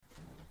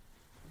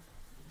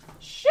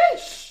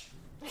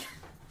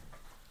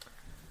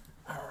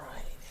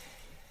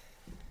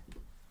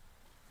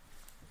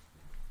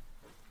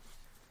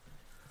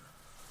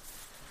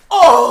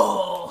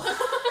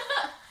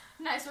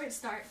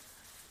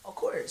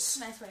yours.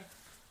 Nice way.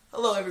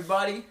 Hello,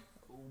 everybody.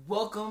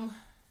 Welcome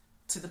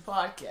to the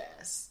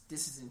podcast.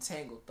 This is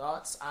Entangled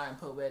Thoughts. I am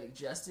Poetic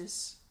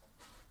Justice.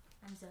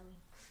 I'm Zoe.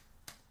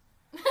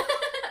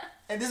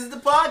 And this is the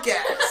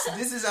podcast.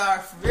 This is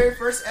our very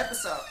first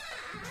episode.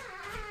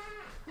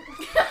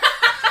 You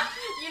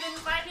didn't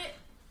find it?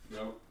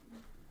 Nope.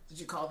 Did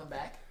you call them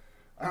back?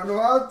 I don't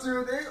know how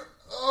to.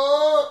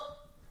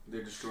 They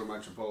destroyed my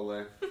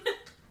Chipotle.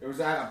 It was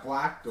at a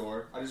black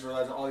door. I just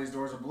realized all these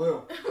doors are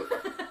blue.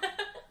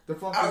 The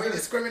fuck Are is we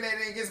this?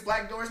 discriminating against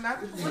black doors now?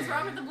 What's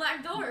wrong with the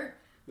black door?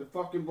 The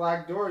fucking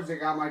black doors. They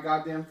got my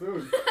goddamn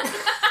food.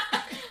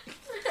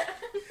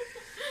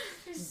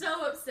 You're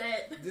so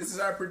upset. This is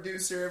our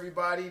producer,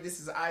 everybody. This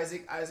is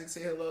Isaac. Isaac,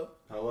 say hello.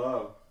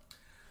 Hello.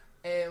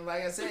 And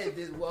like I said,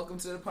 welcome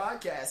to the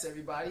podcast,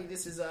 everybody.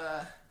 This is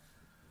a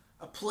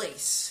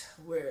place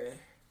where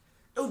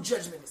no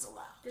judgment is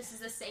allowed. This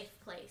is a safe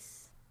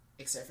place.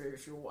 Except for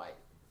if you're white.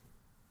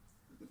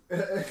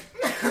 I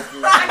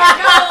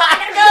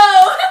gotta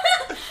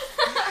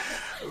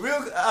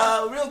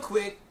go! Real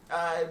quick,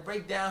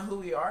 break down who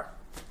we are.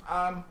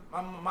 I'm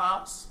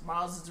Miles.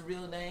 Miles is the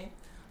real name.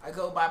 I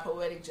go by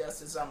Poetic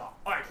Justice. I'm an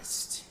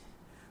artist.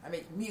 I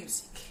make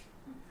music.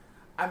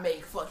 I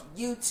make fucking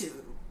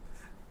YouTube.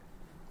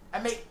 I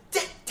make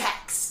Tic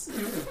Tacs.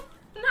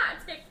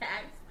 Not Tic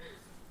Tacs.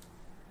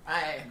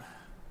 I am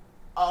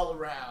all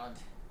around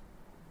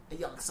a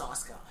young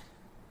sauce god.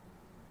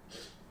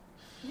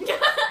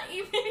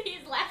 Even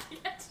he's laughing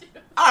at you.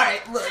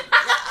 Alright, look.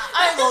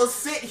 I ain't gonna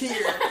sit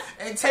here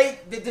and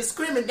take the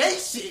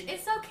discrimination.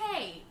 It's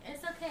okay.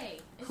 It's okay.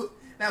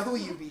 Now, who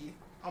you be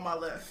on my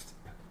left?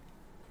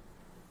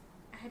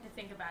 I had to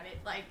think about it.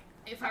 Like,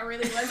 if I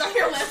really was on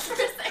your left for a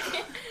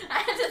second, I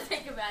had to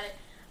think about it.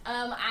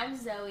 I'm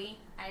Zoe.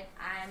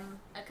 I'm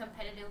a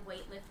competitive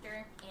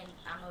weightlifter, and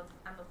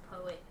I'm a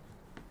poet.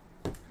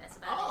 That's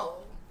about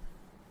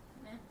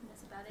it. Yeah,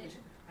 that's about it.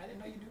 I didn't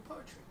know you do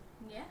poetry.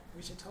 Yeah.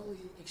 We should totally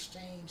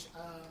exchange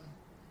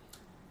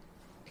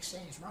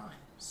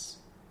rhymes.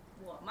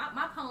 Well,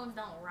 my poems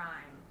don't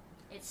rhyme.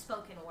 It's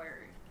spoken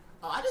word.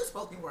 Oh, I do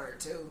spoken word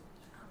too.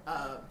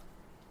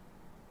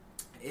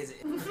 Is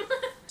it?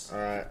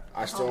 Alright.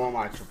 I still want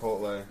my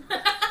Chipotle.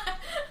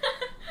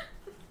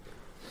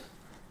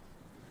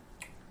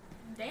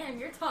 Damn,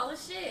 you're tall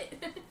as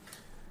shit.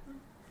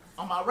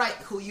 On my right,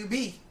 who you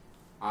be?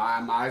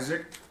 I'm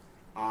Isaac.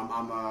 I'm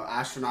an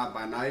astronaut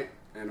by night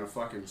and a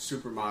fucking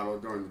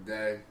supermodel during the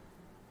day.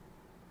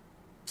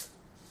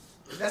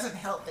 It doesn't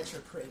help that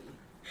you're pretty.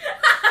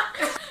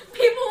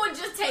 People would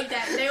just take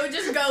that. They would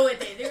just go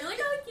with it. They were like,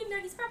 oh,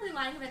 he's probably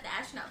lying about the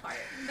astronaut part.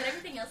 But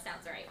everything else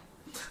sounds right.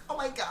 Oh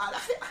my god,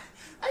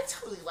 I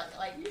totally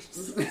like you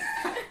just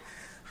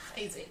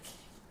Isaac.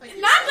 Like,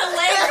 Not the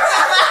leg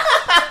cross.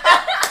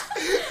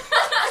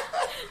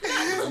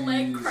 Not the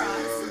leg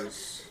cross.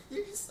 Yes.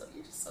 You're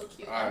just so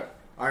cute.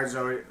 Alright,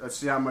 Zoe, let's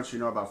see how much you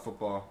know about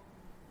football.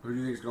 Who do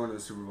you think is going to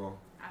the Super Bowl?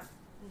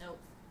 Nope.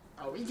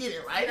 Oh, we get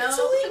it right No,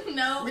 into it?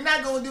 no. We're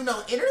not gonna do no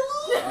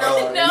interlude?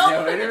 No.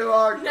 No,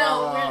 interlock?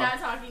 No, we're not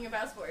talking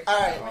about sports. All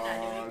right. We're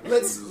not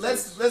doing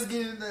Let's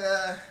get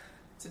into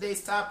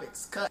today's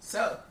topics.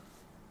 So,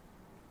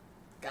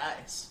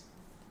 guys,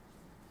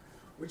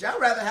 would y'all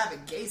rather have a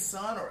gay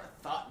son or a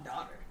thought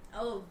daughter?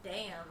 Oh,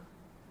 damn.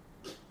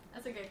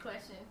 That's a good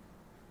question.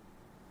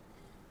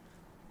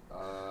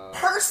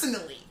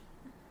 Personally,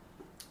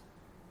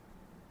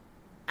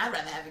 I'd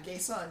rather have a gay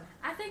son.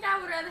 I think I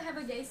would rather have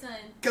a gay son.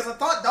 Because a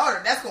thought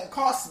daughter, that's gonna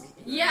cost me.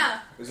 Yeah.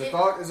 Is a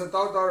thought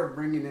daughter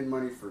bringing in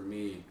money for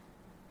me?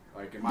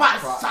 Like, am My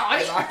son?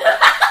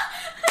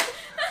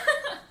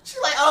 She's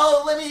like,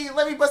 oh,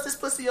 let me bust this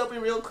pussy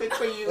open real quick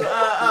for you.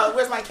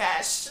 Where's my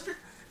cash?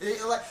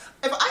 Like,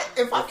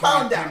 if I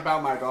found out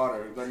about my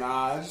daughter, but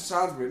nah, it just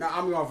sounds weird. Nah,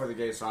 I'm going for the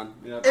gay son.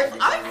 Yeah, if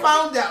I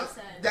found out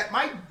Son. that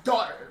my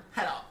daughter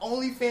had an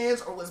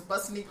OnlyFans or was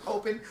busting it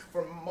open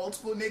for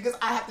multiple niggas,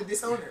 I have to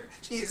disown her.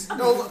 She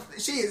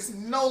is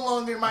no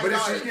longer my But if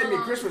daughter. she's getting me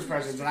Christmas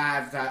presents and I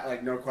have to,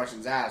 like, no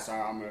questions asked,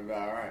 I'm gonna be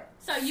alright.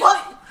 So you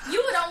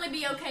would only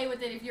be okay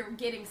with it if you're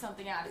getting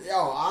something out of it. Yo,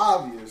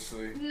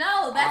 obviously.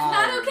 No, that's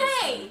not Obviously.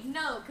 okay.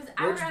 No, because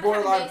I would It's rather have a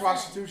borderline gay son.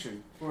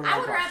 prostitution. I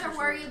would rather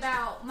worry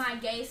about my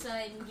gay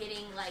son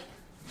getting like,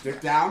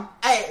 Dick down?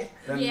 Hey,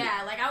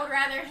 yeah, like I would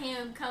rather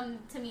him come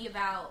to me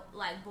about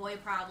like boy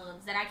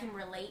problems that I can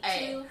relate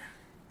Hey. to.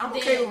 I'm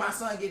Then- okay with my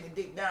son getting the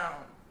dick down.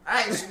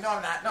 I ain't. No,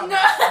 I'm not. No, I'm No.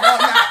 not. No,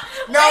 I'm not.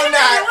 No, I'm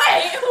not.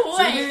 Wait.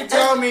 So you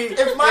tell me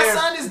If my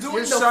son is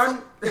doing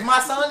your if my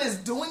son is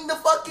doing the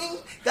fucking,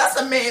 that's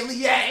a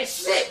manly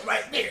ass shit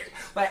right there.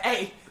 Like,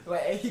 hey,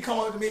 he come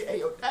over to me, hey,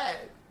 yo, dad,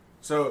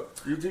 So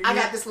you think I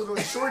got this little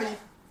shorty.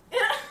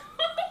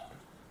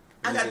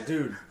 I got,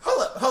 dude.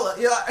 hold up,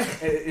 you know, what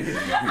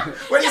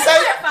do you Yeah,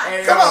 say? clarify.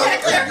 Hey, Come yo. on, You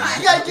gotta clarify.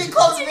 you gotta get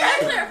close to You me.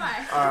 gotta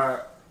clarify.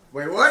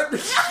 Wait, what?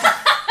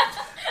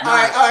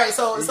 All right.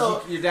 So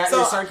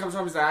your son comes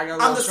home and says, "I got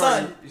a I'm little the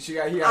son.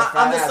 shorty. He got a fat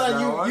I'm the ass,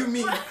 son. bro. You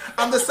me.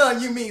 I'm the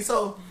son. You me.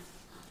 So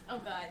Oh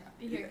God,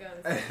 here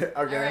it goes.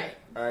 Okay.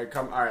 All right.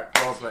 Come. All right.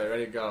 Role play.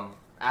 Ready? Go.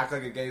 Act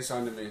like a gay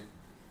son to me.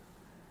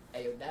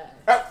 hey, yo, dad.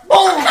 Oh.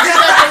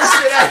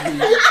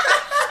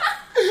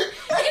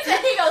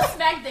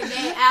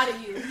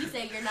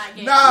 not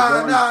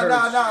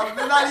gay.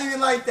 No, not even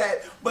like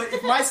that. But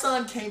if my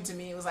son came to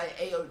me and was like,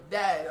 "Hey, yo,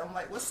 dad," I'm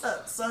like, "What's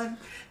up, son?"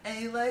 And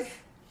he's like,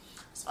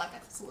 "So I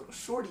got this little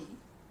shorty."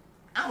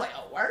 I'm like,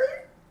 "Oh,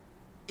 word?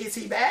 Is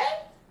he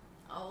bad?"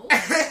 Oh.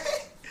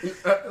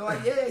 I'm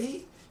like, "Yeah,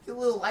 he a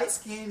little light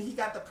skinned. He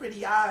got the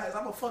pretty eyes.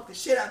 I'm gonna fuck the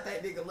shit out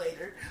that nigga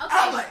later." Okay.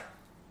 I'm like,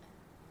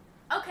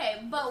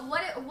 okay, but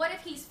what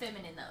if he's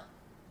feminine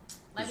though?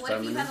 Like, He's what if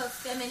you feminine? have a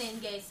feminine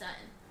gay son?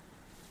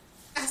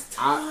 "That's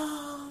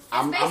tough."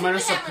 I'm basically gonna having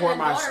support a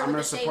my daughter I'm with gonna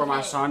the same support my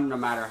head. son no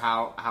matter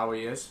how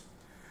he is.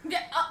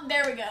 Yeah, oh,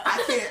 there we go.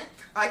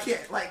 I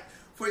can't. Like,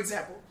 for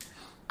example,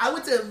 I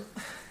went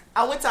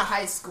to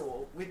high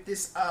school with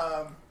this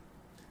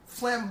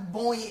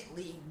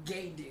flamboyantly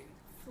gay dude.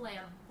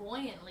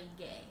 Flamboyantly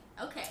gay.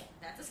 Okay,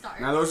 that's a start.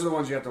 Now those are the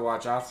ones you have to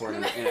watch out for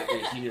in a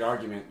heated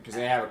argument because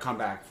they have a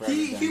comeback for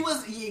everything. He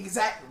was the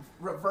exact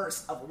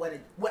reverse of what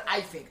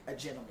I think a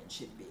gentleman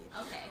should be.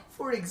 Okay.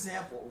 For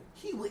example,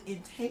 he would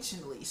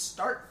intentionally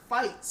start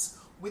fights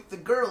with the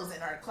girls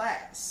in our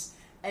class,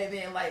 and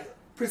then like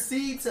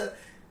proceed to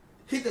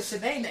hit the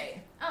shenane.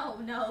 Oh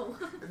no.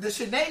 The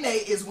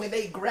shenane is when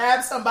they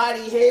grab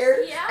somebody's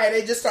hair Yeah. and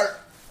they just start.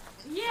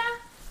 Yeah.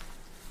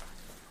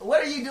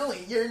 What are you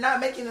doing? You're not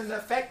making an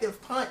effective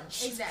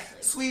punch.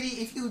 Exactly.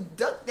 Sweetie, if you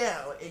duck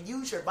down and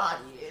use your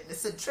body, and the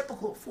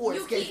centrifugal force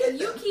You can hit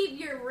keep them.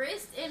 your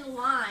wrist in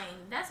line.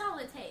 That's all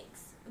it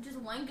takes. Just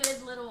one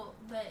good little,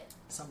 but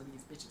Some of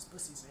these bitches'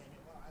 pussies ain't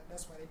in line.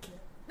 That's why they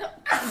can't.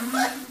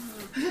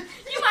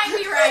 you might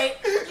be right.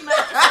 You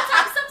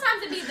might.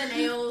 Sometimes it be the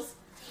nails.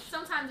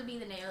 Sometimes it be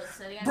the nails.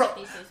 So they gotta Bro,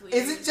 make these weird.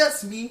 is it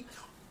just me?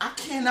 I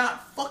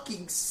cannot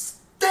fucking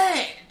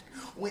stand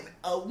when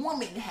a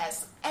woman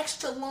has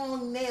extra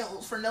long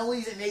nails for no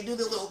reason. They do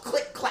the little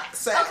click clack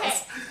sounds. Okay.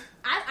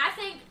 I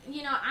think,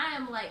 I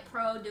am like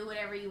pro do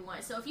whatever you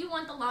want. So if you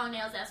want the long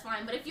nails, that's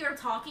fine. But if you're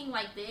talking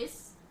like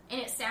this and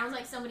it sounds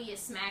like somebody is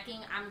smacking,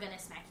 I'm gonna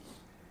smack you.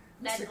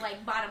 That's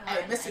like bottom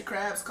line. Hey, Mr.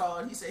 Krabs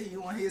called. He said he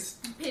want his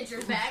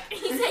Pinchers back.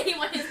 He said he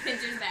want his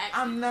pinchers back.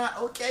 I'm not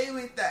okay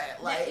with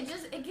that. Like,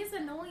 it gets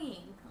annoying.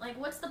 Like,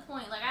 what's the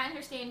point? Like, I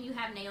understand you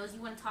have nails,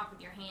 you want to talk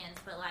with your hands,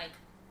 but like,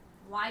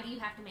 why do you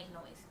have to make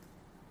noise?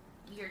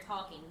 You're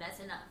talking. That's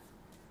enough.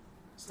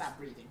 stop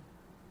breathing.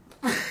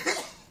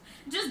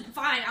 Just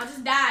fine. I'll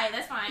just die.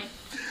 That's fine.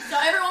 So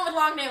everyone with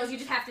long nails, you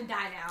just have to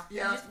die now.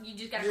 Yeah. You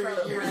just gotta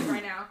curl your breath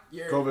right now.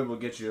 COVID will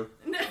get you.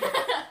 Not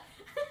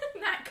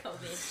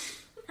COVID.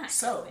 Not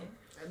So,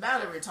 COVID. now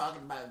that we're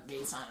talking about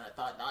gay son, I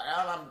thought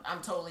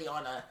I'm totally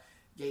on a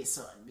gay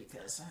son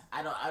because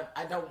I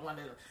don't want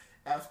to.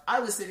 If I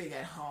was sitting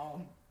at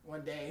home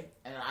one day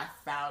and I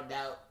found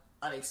out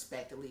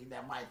unexpectedly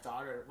that my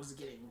daughter was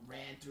getting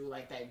ran through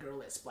like that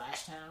girl at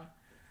Splashtown.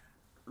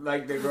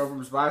 Like the girl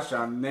from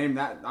Splashdown. Name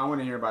that. I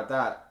want to hear about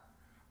that.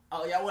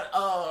 Oh, y'all want?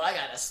 Oh, I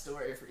got a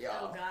story for y'all.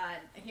 Oh God.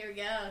 Here we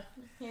go.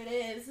 Here it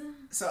is.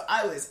 So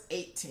I was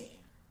 18.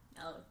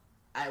 Oh.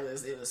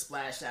 It was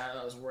Splashdown.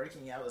 I was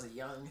working. I was a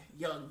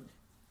young,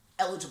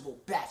 eligible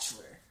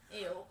bachelor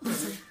Ew.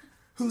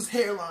 whose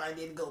hairline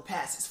didn't go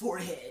past his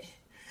forehead.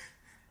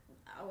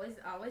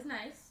 Always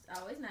nice.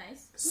 Always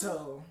nice.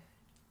 So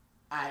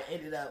I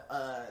ended up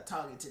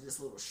talking to this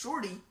little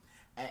shorty,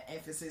 at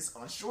emphasis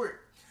on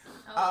short.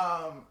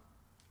 Oh.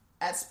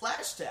 At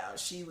Splashtown,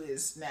 she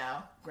was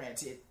now,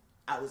 granted,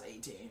 I was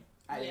 18.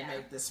 I didn't Yeah.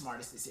 make the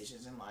smartest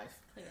decisions in life.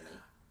 Clearly.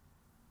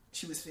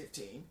 She was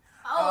 15.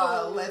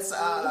 Oh.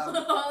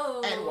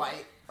 Oh, and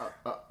white.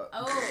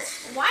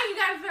 Oh. Why you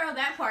gotta throw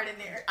that part in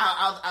there?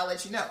 I'll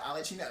let you know.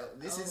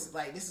 This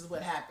is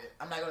what happened.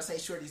 I'm not gonna say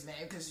Shorty's name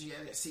because she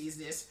sees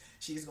this.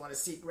 She's going to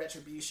seek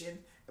retribution.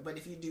 But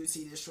if you do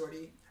see this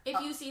Shorty, If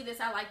you see this,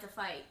 I like to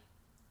fight.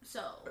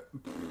 So.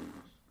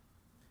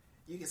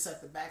 you can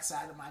suck the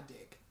backside of my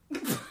dick.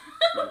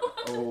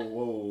 Oh,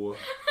 whoa.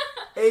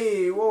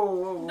 Hey,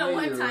 whoa. The one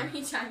wait. time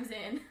he chimes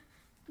in.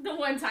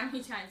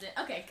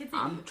 Okay, continue.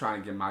 I'm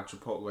trying to get my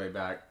Chipotle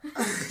back.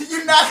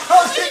 You're not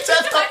gonna get your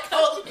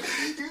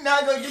Chipotle. You're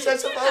not gonna get your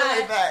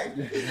Chipotle back.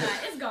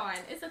 It's gone.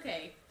 It's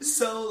okay.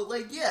 So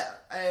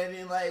and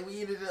then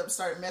we ended up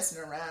starting messing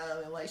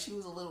around, and she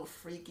was a little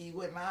freaky,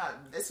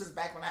 whatnot. This was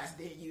back when I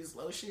didn't use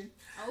lotion.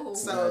 Oh.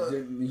 So- I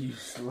didn't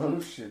use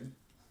lotion.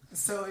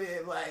 So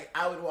then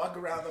I would walk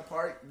around the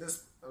park,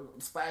 this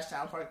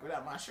Splashtown park,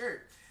 without my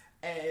shirt,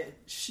 and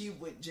she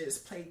would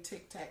just play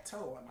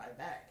tic-tac-toe on my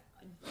back.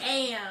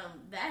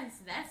 Damn,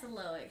 that's a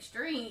little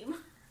extreme.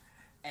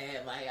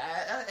 And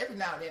I every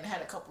now and then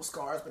had a couple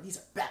scars, but these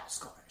are battle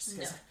scars.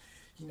 Because,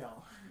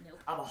 Nope.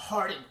 I'm a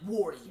hardened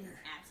warrior.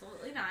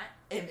 Absolutely not.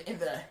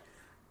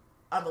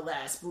 I'm the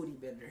last booty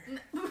bender.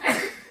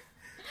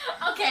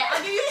 Okay,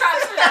 I'll give you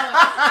props for that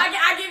one.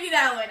 I give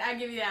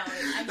you that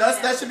one.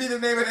 That should be the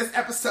name of this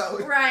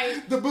episode.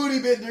 Right. The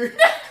booty bender.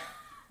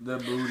 The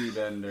booty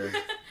bender.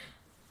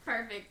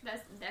 Perfect.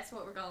 That's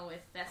what we're going with.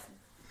 That's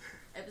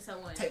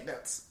episode 1. Take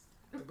notes.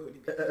 The booty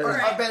bender. Or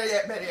Right. better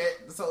yet,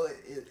 so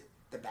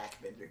the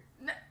back bender.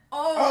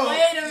 Oh,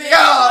 wait a minute.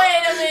 Yo.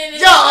 Wait a minute.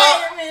 Yo.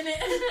 Wait a minute.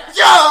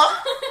 Yo!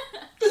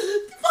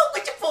 Fuck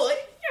with your boy.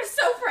 You're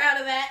so proud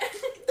of that.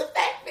 The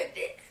back bender.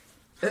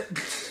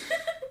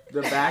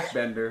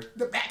 backbender.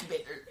 The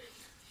backbender.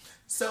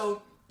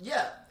 So,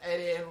 yeah.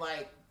 And then,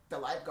 like, the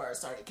lifeguards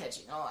started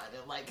catching on.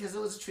 And, like, because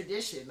it was a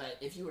tradition. Like,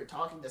 if you were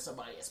talking to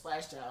somebody at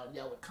Splashdown,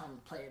 y'all would come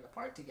play in the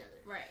park together.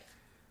 Right.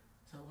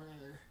 So one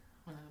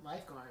of the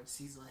lifeguards,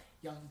 he's like,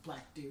 young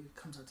black dude,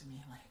 comes up to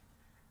me like,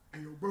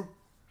 "Hey, yo, bro,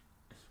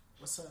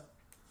 what's up?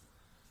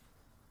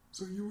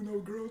 So you and no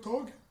girl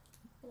talking?"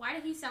 Why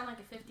did he sound like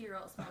a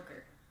 50-year-old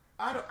smoker?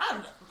 I don't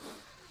know.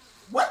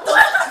 What the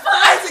fuck?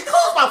 Isaac,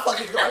 close my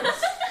fucking door.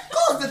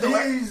 Close the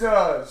door.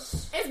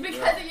 Jesus. It's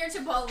because of your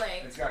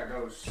Chipotle. It's got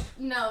ghosts.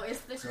 No,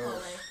 it's the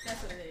Chipotle.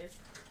 That's what it is.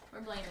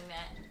 We're blaming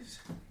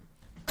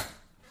that.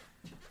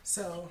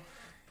 So,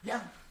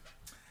 yeah.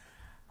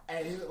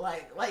 And it was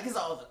like, cause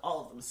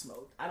all of them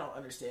smoked. I don't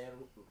understand.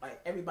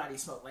 Like, everybody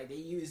smoked. Like, they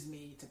used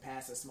me to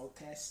pass a smoke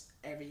test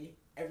every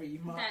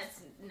month. That's,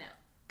 no.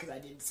 Cause I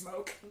didn't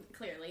smoke.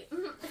 Clearly.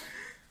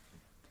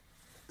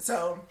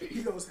 So,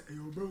 he goes, "Hey,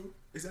 yo, bro,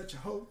 is that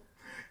your hoe?"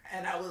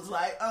 And I was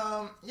like,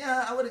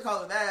 yeah, I wouldn't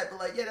call it that, but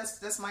like, yeah,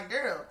 that's my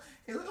girl.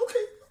 He's like,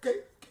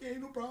 okay,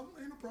 ain't no problem.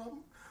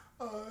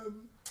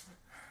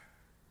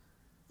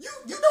 You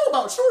know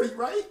about Shorty,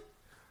 right?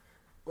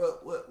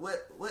 What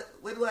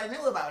do I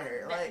know about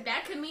her? Like,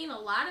 that could mean a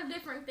lot of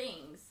different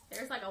things.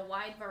 There's like a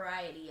wide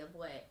variety of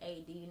what,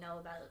 hey, do you know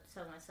about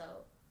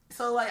so-and-so?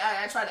 So, like,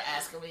 I tried to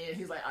ask him, and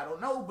he's like, "I don't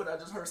know, but I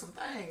just heard some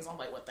things." I'm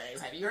like, "What things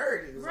have you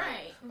heard?" He was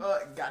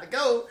like, "Gotta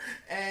go."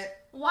 And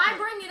why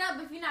bring it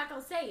up if you're not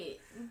gonna say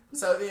it?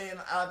 So then,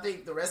 I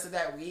think the rest of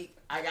that week,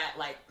 I got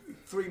like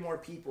three more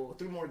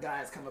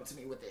guys come up to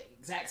me with the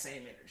exact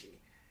same energy.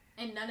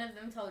 And none of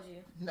them told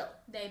you? No.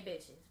 They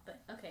bitches.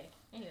 But, okay.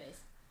 Anyways.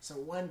 So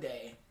one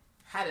day,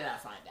 how did I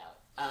find out?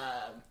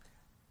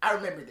 I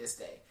remember this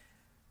day.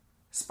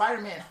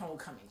 Spider-Man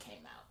Homecoming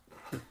came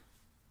out.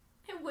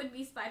 It would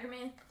be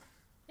Spider-Man.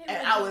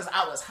 And I was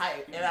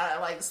hyped. And I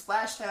like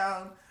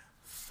Splashdown.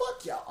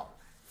 Fuck y'all.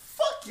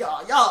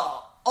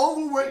 Y'all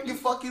overwork your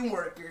fucking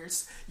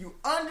workers. You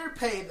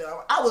underpay them.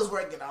 I was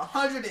working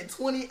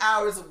 120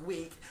 hours a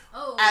week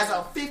as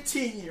a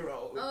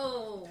 15-year-old.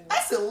 Oh.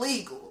 That's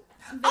illegal.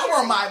 I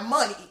want my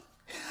money.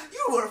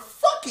 You were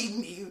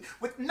fucking me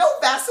with no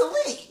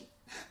Vaseline.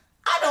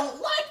 I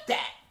don't like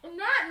that.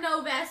 Not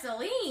no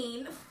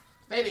Vaseline.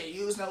 They didn't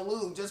use no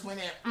lube. Just went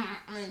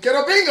in. Get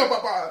a bingo,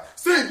 papa.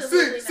 Sing.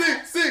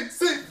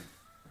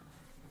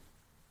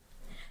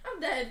 I'm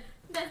done.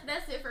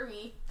 That's it for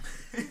me.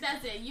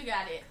 That's it. You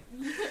got it.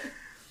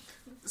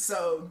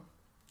 So,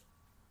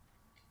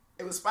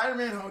 it was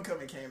Spider-Man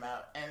Homecoming came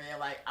out, and then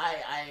like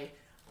I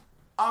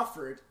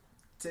offered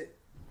to.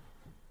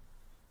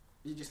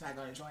 You're just not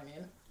gonna join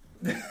in.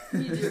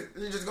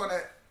 You're just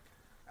gonna.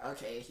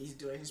 Okay, he's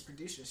doing his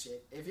producer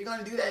shit. If you're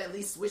gonna do that, at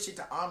least switch it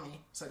to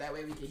Omni, so that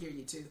way we can hear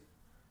you too.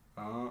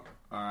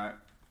 Alright.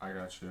 I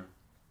got you.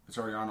 It's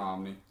already on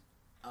Omni.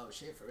 Oh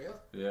shit, for real?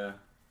 Yeah.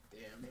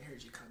 Damn, they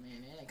heard you come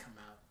in and come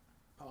out.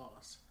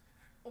 Pause.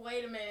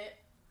 Wait a minute.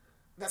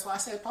 That's why I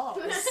said pause.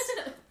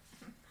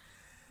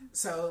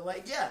 So,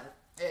 like, yeah.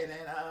 And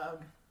then,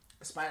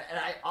 and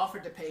I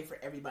offered to pay for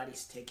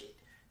everybody's ticket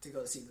to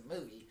go see the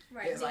movie.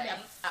 Right, it's like,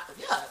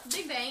 yeah.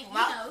 Big bang, you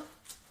know.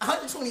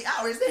 120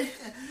 hours,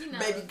 you know.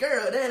 Baby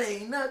girl, that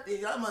ain't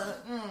nothing.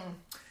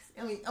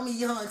 I'm a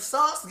young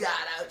sauce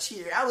god out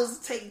here. I was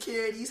taking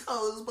care of these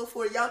hoes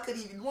before y'all could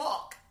even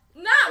walk.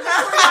 Not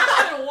before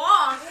y'all could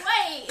walk.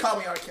 Wait. Call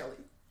me R. Kelly.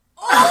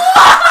 Wait,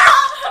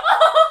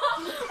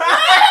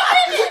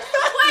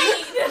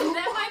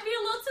 that might be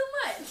a little too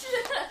much.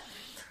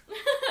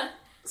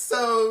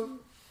 So,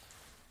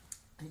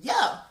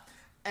 yeah.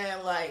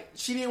 And, like,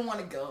 she didn't want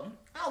to go.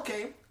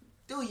 Okay,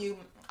 do you.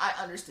 I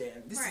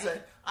understand.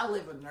 I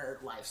live a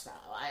nerd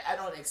lifestyle. I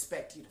don't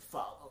expect you to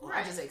follow.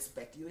 Right. I just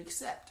expect you to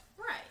accept.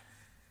 Right.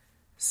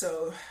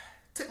 So,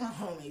 took my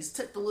homies,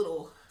 took the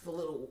little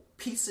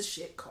piece of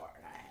shit car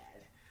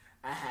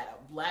I had a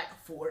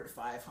black Ford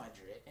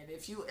 500. And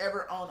if you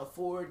ever own a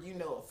Ford, you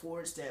know a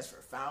Ford stands for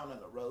found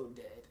on the road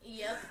dead.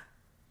 Yep.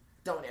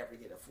 Don't ever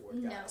get a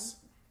Ford, guys.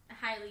 No.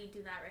 I highly do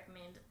not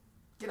recommend.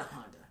 Get a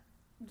Honda.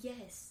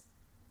 Yes.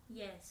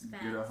 Facts.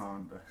 Get a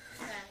Honda.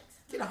 Facts.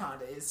 Get a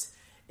Honda.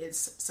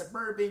 It's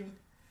suburban.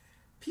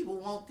 People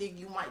won't think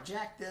you might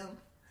jack them.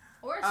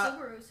 Or a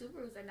Subaru.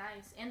 Subarus are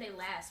nice. And they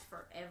last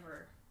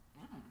forever.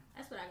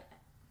 That's what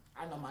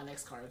I know my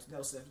next car is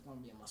going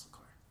to be a muscle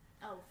car.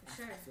 Oh, for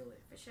sure. I feel it.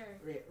 For sure.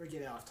 We're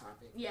getting off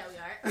topic. Yeah, we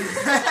are.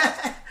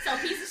 So,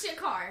 piece of shit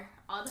car.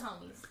 All the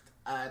homies.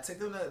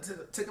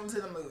 Took them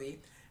to the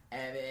movie.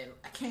 And then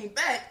I came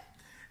back.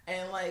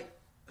 And, like,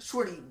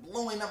 Shorty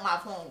blowing up my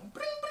phone.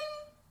 Bring,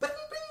 bring, bring,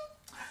 bring.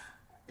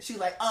 She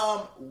like,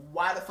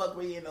 why the fuck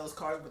were you in those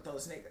cars with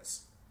those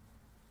niggas?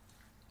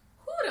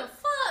 Who the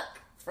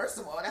fuck? First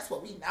of all, that's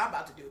what we now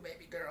about to do,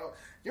 baby girl.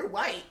 You're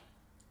white.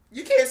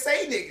 You can't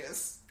say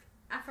niggas.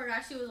 I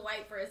forgot she was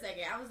white for a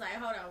second. I was like,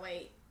 hold on,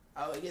 wait.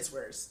 Oh, it gets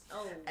worse.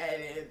 Oh.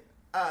 And then,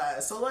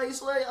 so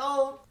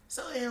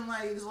then,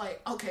 like, it's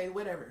like, okay,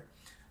 whatever.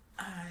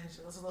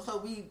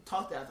 So we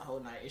talked about the whole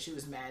night, and she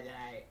was mad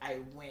that I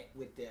went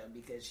with them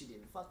because she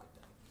didn't fuck with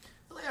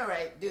them. Like, all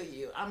right, do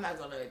you? I'm not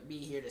gonna be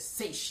here to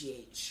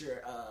satiate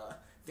your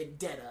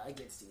vendetta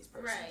against these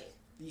persons,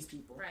 these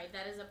people. Right,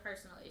 that is a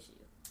personal issue.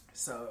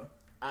 So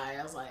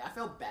I was like, I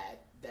felt bad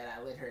that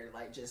I let her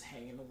like just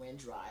hang in the wind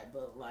dry,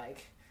 but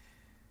like.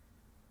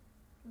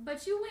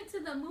 But you went to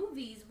the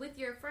movies with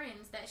your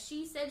friends that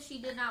she said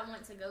she did not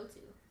want to go to.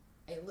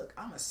 Hey, look,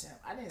 I'm a simp.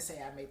 I didn't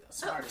say I made the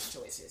smartest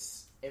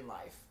choices in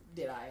life,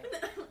 did I?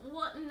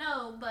 Well,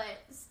 no, but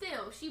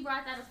still, she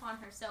brought that upon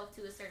herself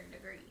to a certain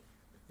degree.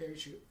 Very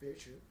true, very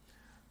true.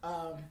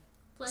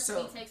 Plus,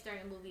 so, he takes during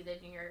a movie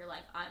that you're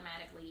like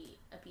automatically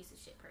a piece of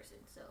shit person.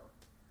 So.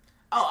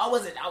 Oh, I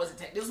wasn't.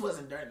 This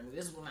wasn't during the movie.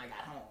 This was when I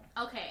got home.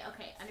 Okay,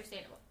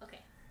 understandable. Okay.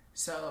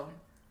 So,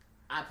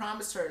 I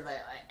promised her like,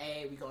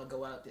 hey, we gonna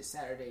go out this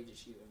Saturday,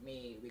 just you and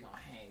me. We gonna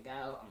hang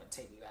out. I'm gonna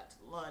take you out to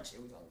lunch,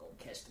 and we gonna go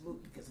catch the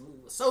movie because the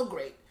movie was so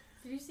great.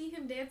 Did you see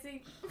him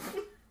dancing?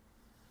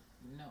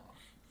 No.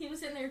 He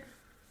was in there.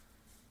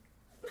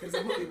 Because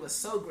the movie was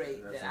so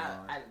great that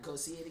I'd go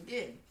see it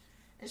again.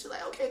 And she's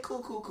like, okay,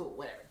 cool,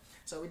 whatever.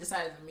 So we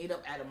decided to meet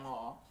up at a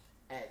mall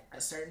at a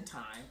certain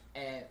time,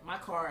 and my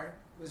car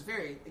was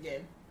very,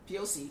 again,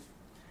 POC.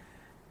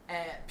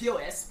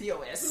 POS.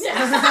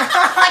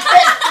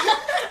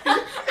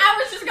 I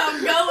was just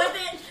gonna go with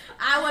it.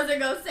 I wasn't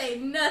gonna say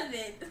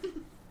nothing.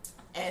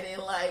 And then,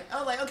 I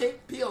was like, okay,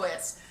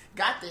 POS.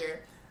 Got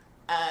there.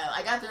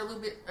 I got there a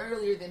little bit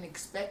earlier than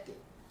expected.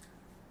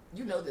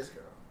 You know this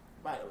girl,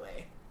 by the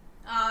way.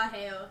 Oh,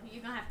 hell.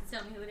 You're gonna have to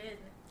tell me who it is.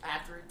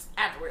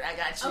 Afterward, I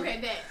got you. Okay,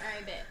 bet.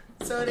 Alright, bet.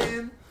 So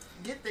then,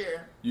 get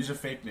there. Use a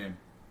fake name.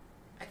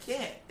 I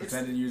can't.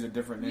 Pretend to use a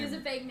different name. Use a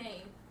fake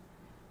name.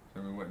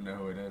 So we wouldn't know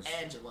who it is.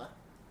 Angela.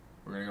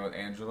 We're gonna go with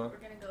Angela? We're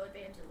gonna go with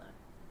Angela.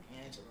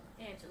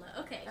 Angela,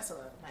 okay. That's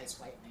a nice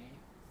white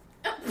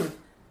name.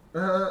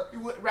 Uh, You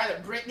would rather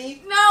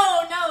Brittany?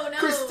 No.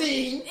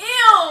 Christine.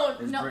 Ew!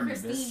 It's No, Brittany,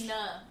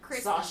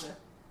 Christina.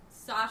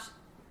 Sasha.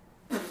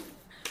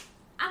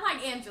 I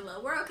like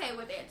Angela. We're okay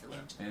with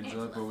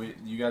Angela, but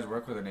you guys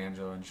work with an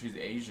Angela, and she's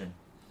Asian.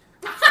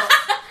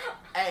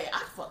 Hey, I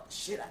fucked the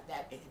shit out of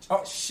that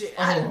Angela. Oh. Shit.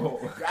 I had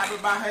to grab her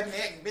by her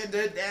neck, bend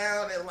her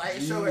down,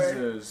 and show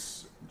her.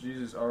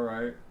 Jesus,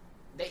 alright.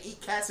 They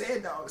eat cats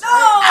and dogs. No!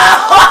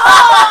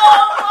 Right?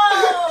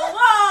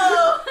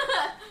 Whoa!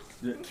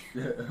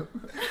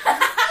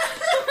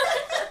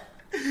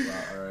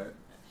 Wow, alright.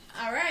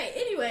 Alright,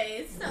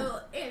 anyways, so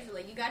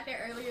Angela, you got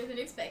there earlier than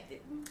expected.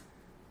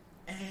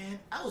 And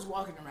I was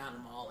walking around the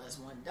mall as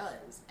one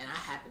does, and I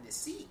happened to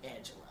see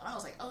Angela. And I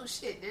was like, oh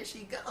shit, there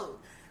she go.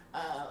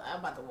 I'm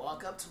about to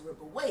walk up to her,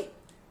 but wait,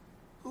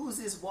 who's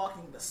this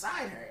walking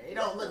beside her? It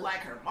don't look like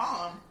her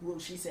mom, who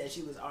she said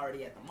she was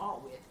already at the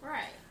mall with.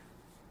 Right.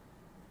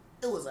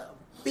 It was a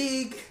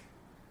big,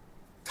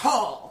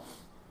 tall,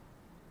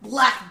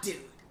 black dude.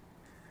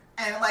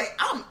 And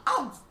I'm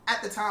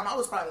at the time, I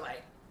was probably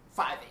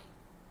 5'8".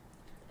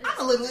 I'm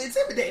a little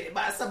intimidated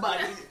by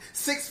somebody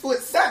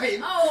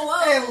 6'7". Oh,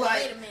 whoa, And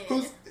wait a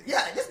minute.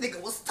 this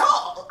nigga was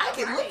tall. I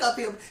can look up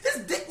him.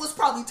 His dick was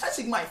probably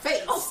touching my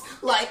face. Oh.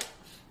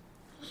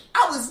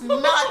 I was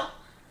not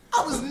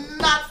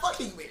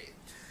fucking with it.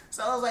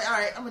 So I was like, all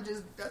right, I'm gonna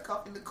just duck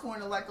off in the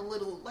corner like a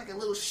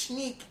little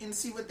sneak and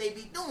see what they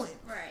be doing.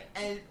 Right.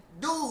 And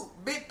dude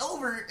bent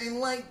over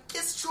and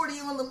kissed Shorty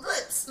on the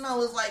lips, and I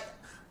was like,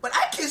 but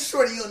I kissed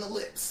Shorty on the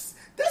lips.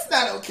 That's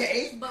not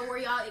okay. But were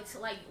y'all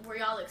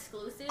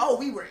exclusive? Oh,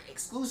 we were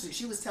exclusive.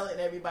 She was telling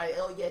everybody,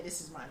 oh yeah, this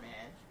is my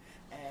man.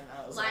 And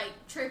I was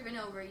tripping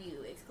over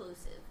you,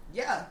 exclusive.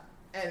 Yeah.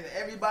 And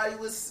everybody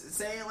was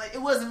saying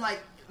it wasn't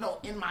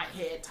in my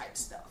head type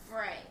stuff.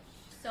 Right.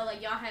 So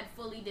y'all had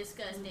fully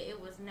discussed it. It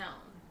was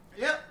known.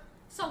 Yep.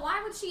 So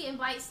why would she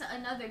invite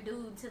another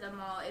dude to the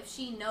mall if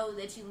she know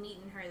that you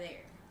meeting her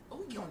there?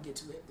 Oh, we gonna get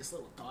to it. This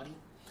little thoughty.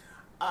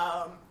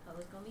 Oh,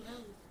 it's gonna be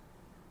hoes.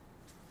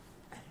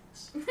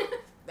 Thanks.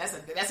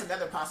 That's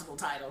another possible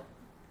title.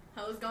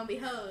 Hoes gonna be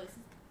hoes.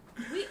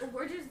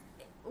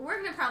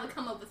 We're gonna probably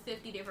come up with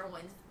 50 different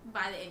ones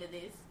by the end of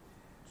this.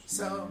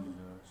 So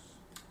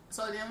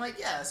then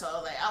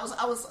I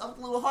was a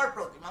little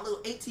heartbroken. My little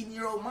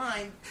 18-year-old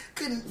mind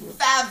couldn't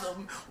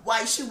fathom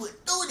why she would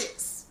do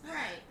this.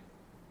 Right.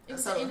 It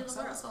was the end of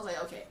the world. So I was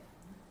like, okay. It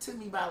took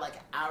me about an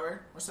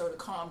hour or so to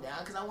calm down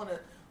because I want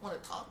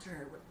to talk to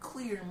her with a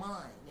clear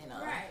mind,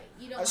 Right.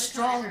 You don't a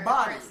strong her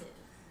body. aggressive.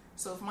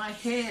 So if my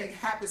hand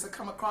happens to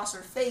come across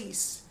her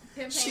face,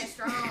 Pimp hand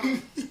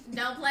strong.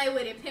 Don't play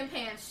with it. Pimp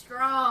hand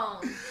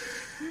strong.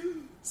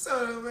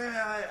 So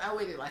man, I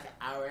waited an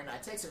hour and I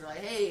texted her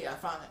hey, I'm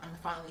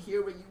finally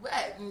here. Where you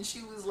at? And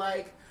she was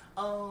like,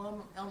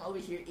 I'm over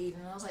here eating.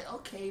 And I was like,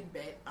 okay,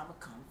 bet I'm gonna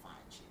come find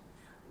you.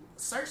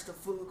 Searched the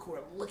food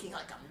court, looking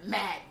like a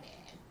madman.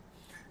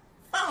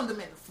 Found him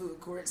in the food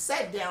court.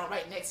 Sat down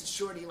right next to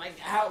Shorty,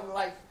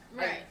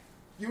 Right.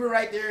 You were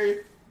right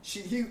there.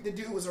 The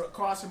dude was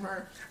across from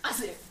her. I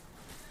said,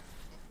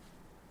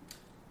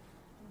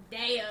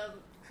 Damn.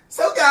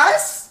 so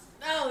guys,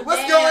 Oh,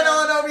 what's damn. going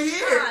on over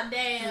here? Ah,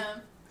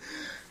 damn.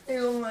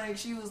 And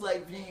she was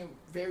being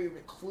very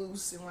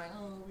recluse and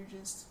oh, we're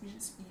just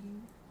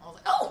eating. I was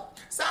like, oh,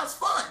 sounds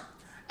fun.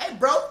 "Hey,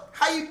 bro,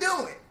 how you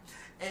doing?"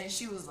 And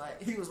he was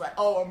like,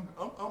 "Oh,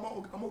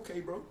 I'm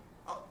okay, bro.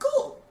 Oh,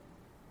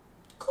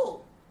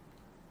 cool."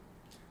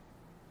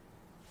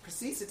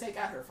 Proceeds to take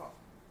out her phone.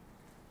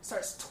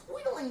 Starts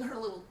twiddling her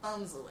little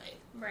thumbs away.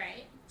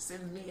 Right.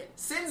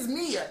 Sends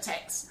me a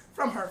text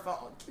from her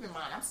phone. Keep in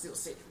mind, I'm still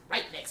sitting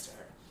right next to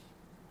her.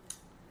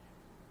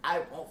 I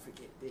won't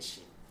forget this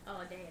shit.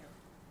 Oh, damn.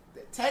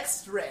 The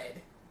text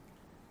read,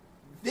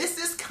 "This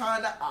is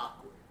kinda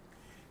awkward.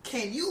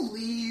 Can you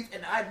leave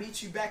and I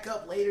meet you back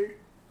up later?"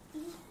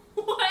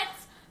 What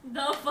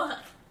the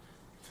fuck?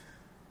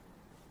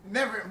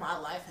 Never in my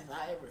life have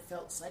I ever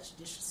felt such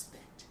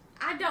disrespect.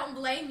 I don't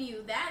blame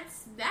you.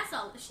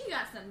 She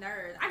got some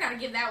nerves. I gotta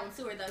give that one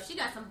to her though. She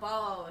got some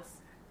balls.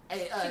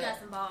 Hey, she got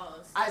some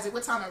balls. Isaac,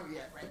 what time are we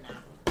at right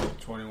now?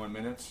 21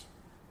 minutes.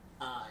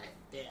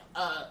 Damn.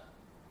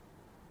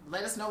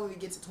 Let us know when we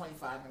get to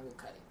 25 and we'll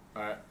cut it.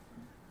 Alright.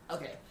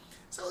 Okay.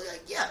 So,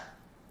 yeah.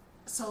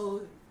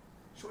 So,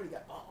 Shorty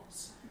got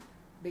balls.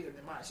 Bigger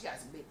than mine. She got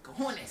some big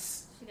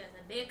cojones. She got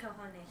the big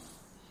cojones.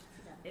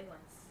 She got big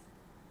ones.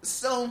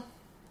 So,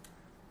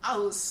 I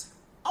was,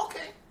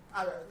 okay.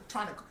 I was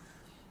trying to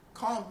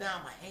calm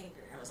down my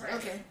anger. I was like,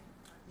 okay,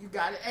 you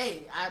got it.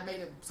 Hey, I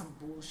made some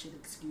bullshit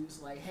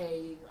excuse like,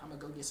 hey, I'm going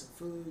to go get some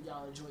food.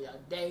 Y'all enjoy y'all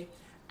day.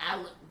 I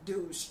looked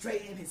dude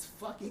straight in his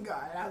fucking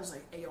eye. And I was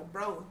like, hey, yo,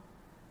 bro,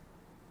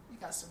 you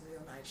got some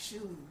real nice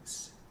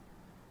shoes.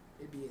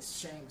 It'd be a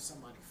shame if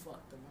somebody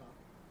fucked them up.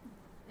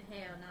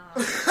 Hell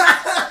no.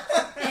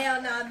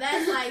 Hell no.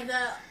 That's like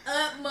the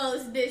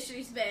utmost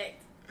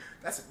disrespect.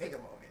 That's a nigga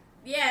moment.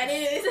 Yeah,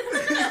 it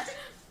is.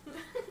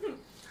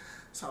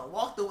 So I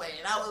walked away,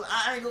 and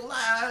I ain't gonna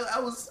lie,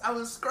 I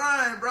was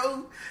crying,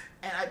 bro.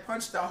 And I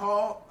punched a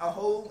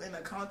hole in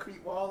a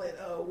concrete wall at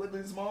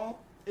Woodlands Mall.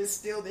 It's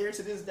still there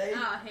to this day.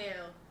 Oh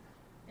hell,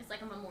 it's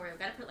like a memorial.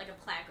 Gotta put like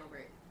a plaque over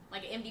it,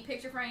 like an empty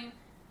picture frame.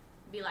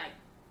 Be like,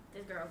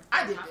 this girl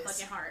broke my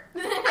fucking heart.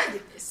 I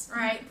did this.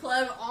 Right?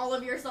 Plug all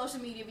of your social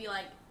media. Be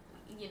like,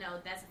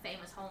 that's a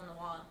famous hole in the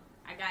wall.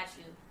 I got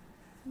you.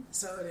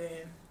 So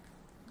then,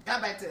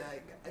 got back to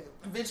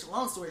eventually.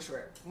 Long story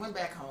short, went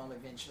back home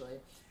eventually.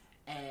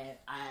 And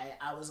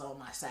I was on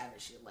my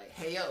savage shit. Like,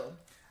 hey, yo,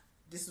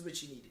 this is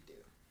what you need to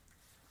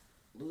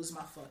do. Lose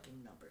my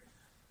fucking number.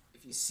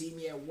 If you see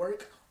me at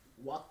work,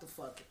 walk the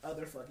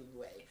other fucking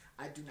way.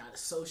 I do not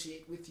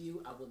associate with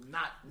you. I will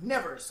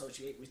never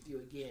associate with you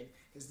again.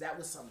 Because that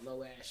was some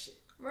low ass shit.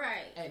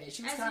 Right. And then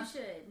she was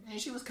you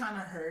she was kind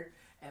of hurt.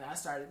 And I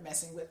started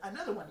messing with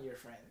another one of your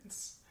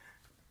friends.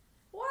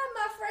 Why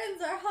my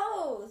friends are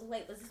hoes?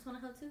 Wait, was this one a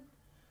hoe too?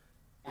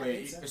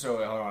 Wait, so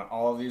hold on.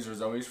 All of these are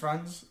Zoe's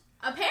friends?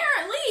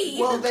 Apparently.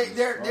 Well,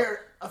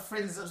 they're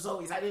friends of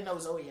Zoe's. I didn't know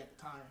Zoe at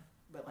the time,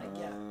 but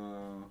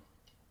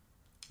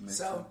Makes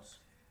so sense.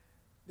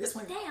 this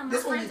one. Damn, my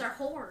friends are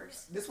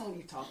whores. This one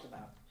we've talked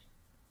about.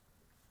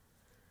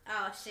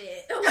 Oh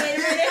shit! Wait a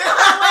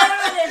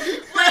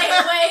minute!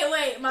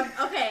 Wait!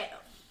 Okay.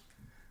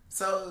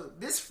 So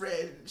this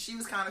friend, she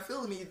was kind of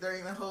feeling me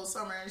during the whole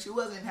summer, and she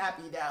wasn't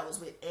happy that I was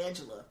with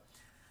Angela.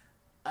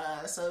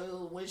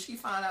 So when she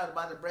found out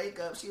about the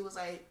breakup, she was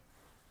like,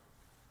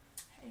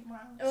 "Hey,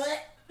 Miles.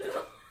 What?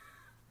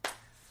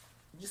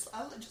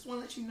 I just want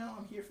to let you know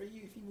I'm here for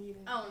you if you need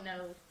anything." Oh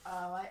no.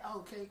 Like,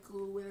 okay,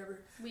 cool, whatever.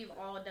 We've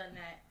all done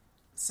that.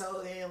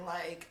 So then,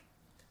 like,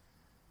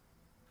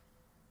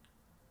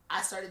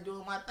 I started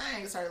doing my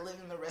thing. Started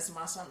living the rest of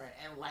my summer,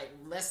 and like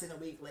less than a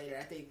week later,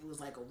 I think it was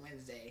like a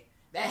Wednesday.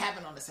 That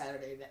happened on a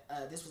Saturday.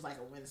 This was like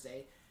a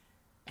Wednesday.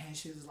 And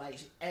she was like,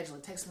 Angela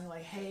texted me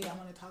like, "Hey, I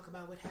want to talk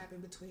about what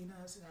happened between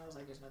us." And I was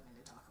like, "There's nothing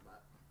to talk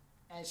about."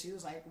 And she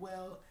was like,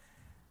 "Well,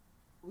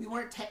 we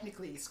weren't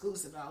technically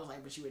exclusive." And I was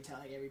like, "But you were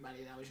telling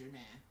everybody that was your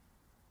man.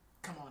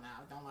 Come on now,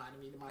 don't lie to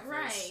me to my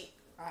face."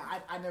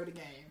 Right. I know the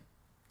game.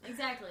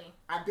 Exactly.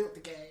 I built the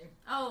game.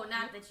 Oh,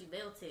 not that you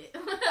built it.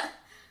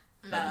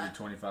 That'd be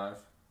 25.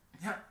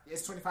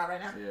 It's 25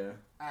 right now? Yeah.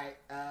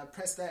 Alright,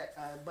 press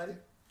that button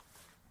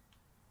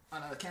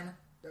on the camera.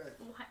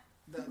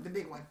 The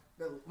big one.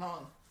 The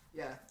long.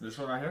 Yeah. This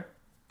one right here?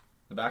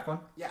 The back one?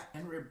 Yeah.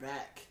 And we're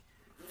back.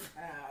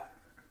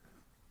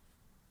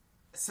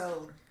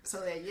 So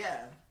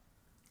yeah.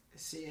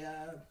 She,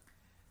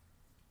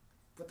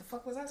 what the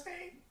fuck was I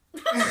saying?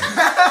 So,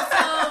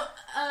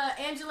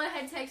 Angela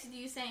had texted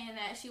you saying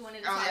that she wanted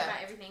to talk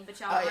about everything, but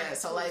y'all weren't.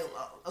 So like,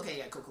 okay,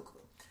 yeah, cool.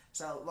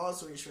 So long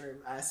story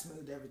short, I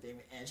smoothed everything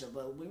with Angela,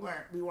 but we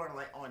weren't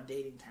like on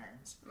dating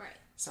terms. Right.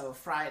 So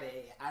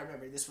Friday, I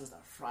remember this was the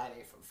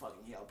Friday from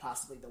fucking hell,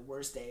 possibly the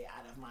worst day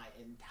out of my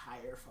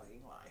entire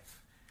fucking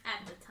life.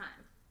 At the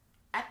time.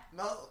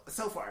 No,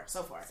 so far.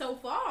 So far.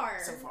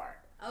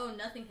 Oh,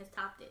 nothing has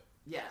topped it.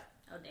 Yeah.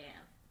 Oh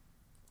damn.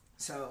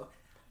 So,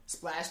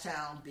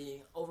 Splashtown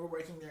being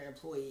overworking their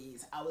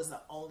employees, I was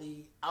the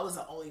only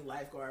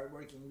lifeguard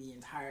working the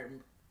entire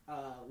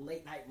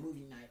late night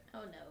movie night.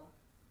 Oh no,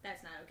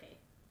 that's not okay.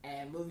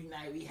 And movie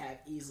night, we have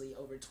easily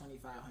over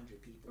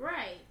 2,500 people.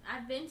 Right,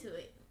 I've been to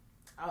it.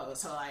 Oh,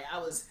 so like I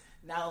was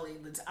not only.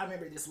 I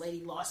remember this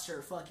lady lost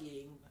her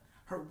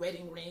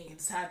wedding ring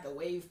inside the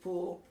wave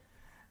pool.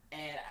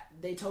 and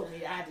they told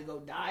me I had to go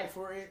die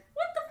for it.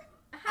 What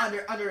the? How?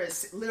 Under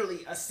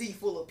literally a sea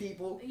full of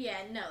people. Yeah,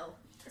 no.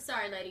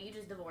 Sorry, lady. You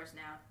just divorced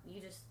now. You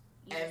just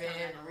And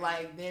then,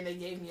 like, then they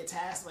gave me a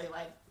task,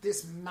 like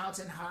this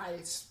mountain high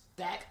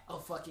stack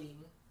of fucking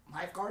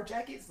lifeguard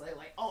jackets.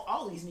 Like, oh,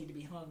 all these need to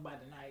be hung by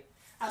the night.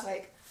 I was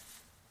like,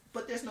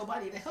 but there's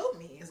nobody to help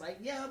me. It's like,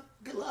 yeah,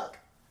 good luck.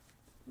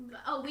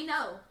 Oh, we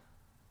know.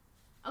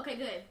 Okay,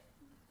 good.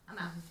 I'm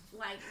out.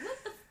 Like,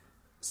 what the?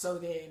 So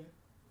then,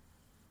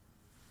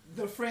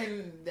 the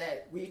friend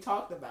that we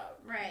talked about,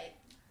 Right.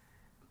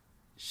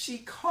 she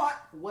caught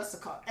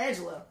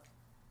Angela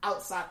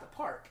outside the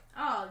park.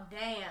 Oh,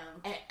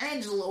 damn. And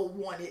Angela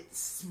wanted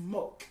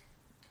smoke.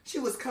 She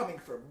was coming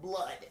for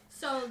blood.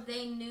 So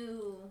they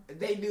knew.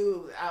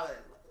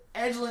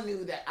 Angela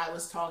knew that I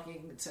was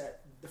talking to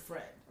the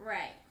friend.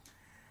 Right.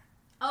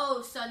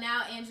 Oh, so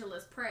now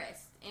Angela's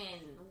pressed.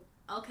 And,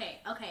 okay,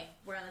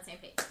 we're on the same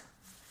page.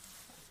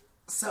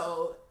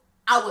 So,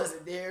 I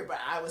wasn't there, but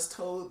I was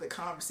told the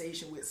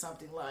conversation with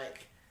something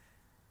like,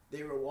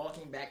 they were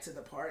walking back to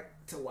the park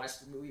to watch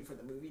the movie for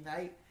the movie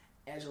night.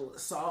 Angela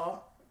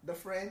saw the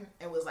friend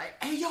and was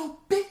like, "Hey, yo,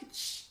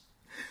 bitch!"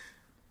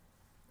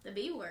 The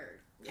B word.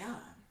 Yeah.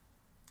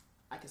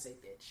 I can say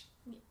bitch.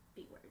 Yeah,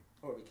 B word.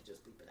 Or we could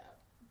just bleep it out.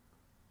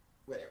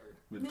 Whatever.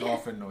 With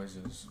dolphin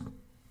noises.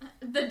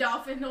 The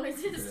dolphin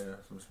noises? Yeah,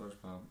 from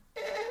SpongeBob.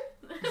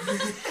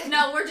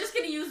 No, we're just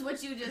going to use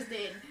what you just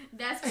did.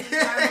 That's what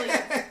probably,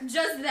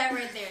 just that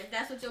right there.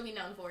 That's what you'll be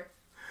known for.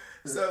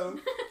 So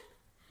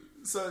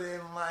then,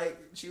 like,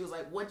 she was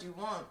like, "What you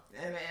want?"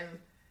 And then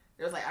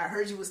it was like, "I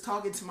heard you was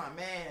talking to my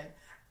man."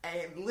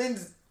 And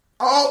Lindsay,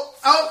 oh,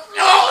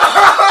 no!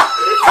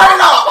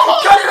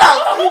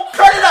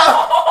 Cut it out!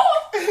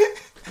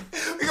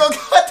 We gonna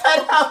cut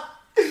that out.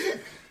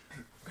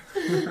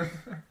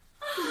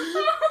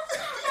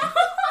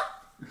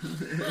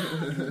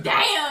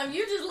 Damn,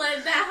 you just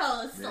let that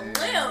hoe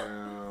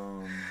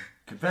slip.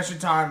 Confession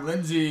time,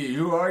 Lindsay.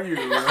 Who are you? You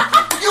steady? We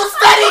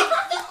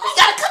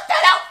gotta cut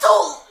that out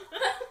too.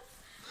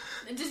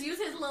 And just use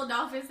his little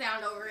dolphin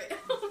sound over it.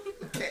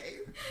 Okay.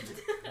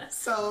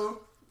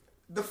 So,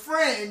 the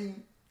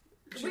friend.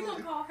 We're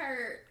gonna call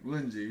her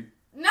Lindsay.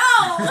 No!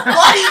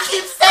 Why do you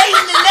keep saying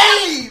the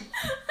name?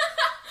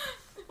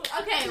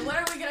 Okay, what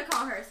are we gonna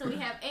call her? So we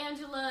have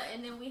Angela,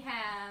 and then we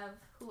have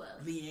who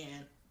else?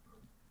 Leanne.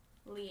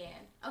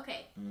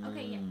 Okay,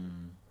 yeah.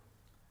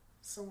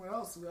 Somewhere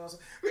else.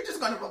 We're just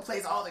gonna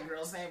replace all the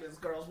girls' names as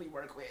girls we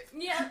work with.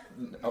 Yeah.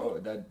 Oh,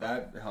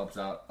 that helps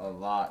out a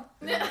lot.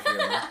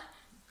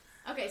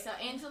 Okay, so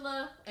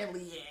Angela And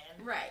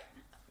Leanne. Right.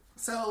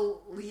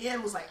 So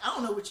Leanne was like, "I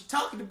don't know what you're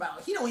talking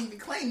about. He don't even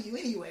claim you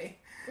anyway."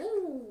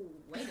 Ooh,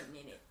 wait a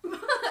minute.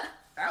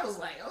 I was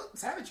like, "Oh,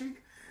 savagery."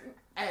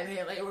 And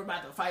then they were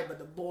about to fight, but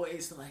the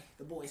boys held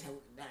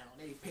him down.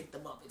 They picked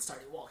them up and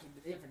started walking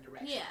in different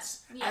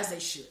directions, Yeah. as they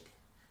should.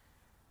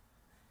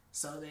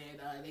 So then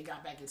they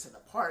got back into the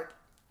park,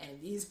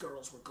 and these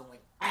girls were going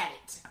at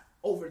it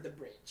over the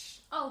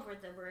bridge. Over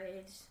the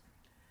bridge.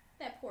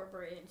 That poor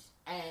bridge.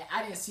 And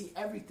I didn't see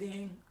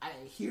everything. I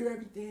didn't hear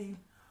everything.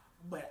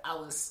 But I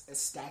was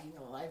stacking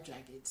the life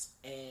jackets,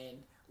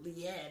 and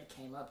Leanne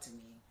came up to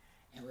me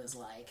and was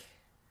like,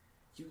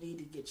 "You need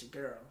to get your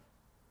girl."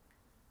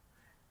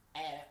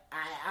 And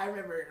I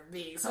remember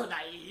being so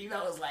naive.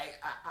 I was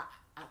like,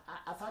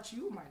 I thought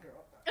you were my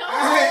girl.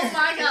 Oh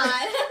my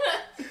god.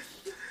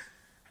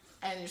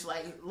 And it's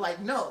like,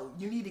 no,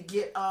 you need to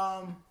get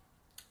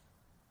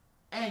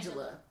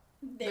Angela.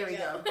 There we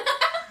go.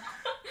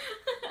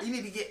 You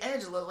need to get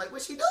Angela. Like,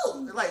 what she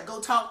do? Like, go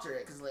talk to her.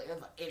 Because like,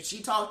 if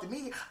she talked to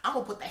me, I'm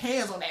going to put the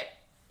hands on that.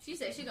 She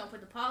said she gonna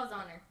put the paws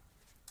on her.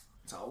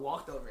 So I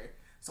walked over,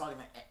 saw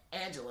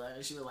Angela,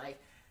 and she was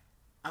like,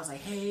 I was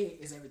like, "Hey,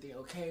 is everything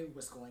okay?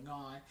 What's going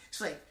on?"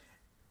 She's like,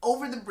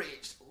 over the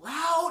bridge,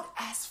 loud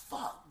as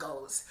fuck,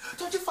 goes,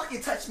 "Don't you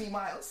fucking touch me,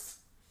 Miles.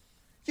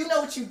 You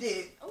know what you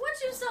did." What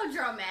you so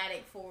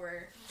dramatic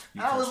for?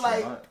 I was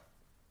like, "That's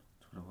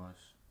what it was."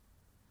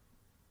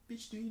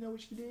 "Bitch, do you know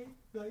what you did?"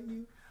 Like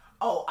you.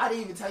 Oh, I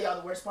didn't even tell y'all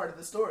the worst part of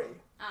the story.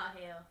 Oh,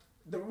 hell.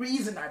 The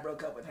reason I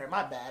broke up with her,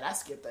 my bad. I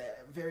skipped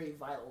a very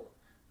vital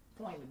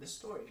point of the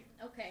story.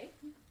 Okay.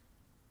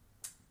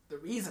 The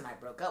reason I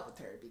broke up with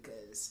her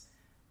because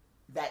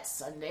that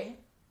Sunday,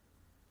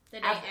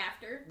 The day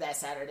after? that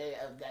Saturday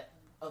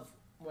of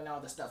when all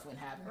the stuff went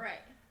happen,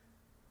 Right.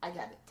 I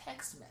got a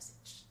text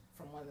message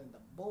from one of the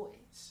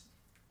boys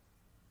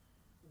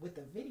with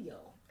a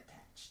video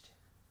attached.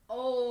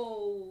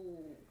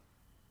 Oh.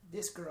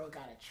 This girl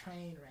got a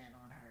train ran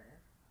on her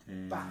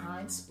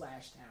behind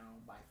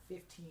Splashtown by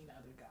 15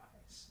 other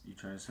guys. You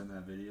trying to send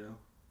that video?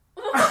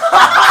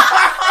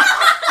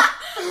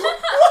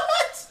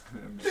 What?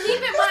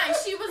 Keep in mind,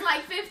 she was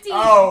like 15.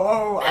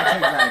 Oh, I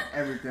take back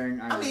everything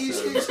I mean,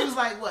 she was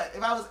like, what?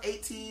 If I was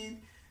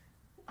 18,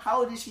 how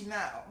old is she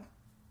now?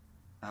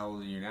 How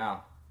old are you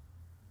now?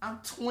 I'm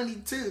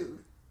 22.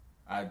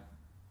 I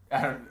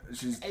don't.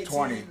 She's 18,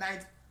 20.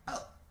 19.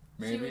 Oh,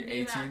 Maybe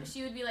 18.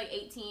 She would be like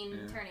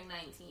 18, turning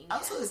 19.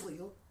 also it's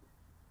legal.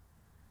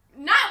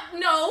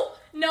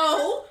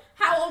 No.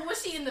 How old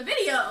was she in the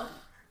video?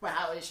 Well,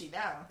 how old is she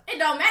now? It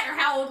don't matter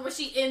how old was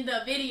she in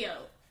the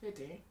video.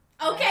 15.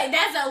 Okay, Right.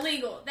 that's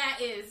illegal. That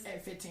is.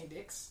 And 15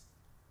 dicks.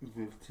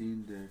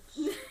 15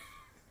 dicks.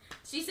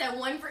 She said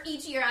one for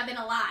each year I've been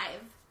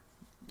alive.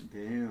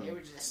 Damn. It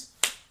was just.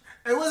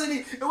 It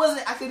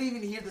wasn't. I couldn't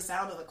even hear the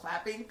sound of the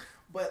clapping,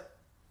 but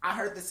I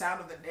heard the sound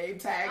of the name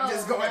tag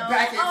just going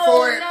back and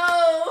forth.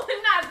 Oh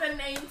no, not the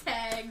name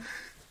tag.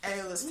 And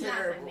it was Not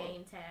terrible. the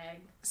name tag.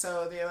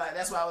 So they're like,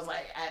 that's why I was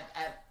like,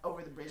 at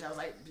over the bridge, I was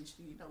like, did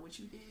you know what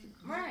you did?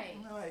 Right.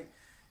 You know, like,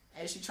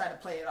 and she tried to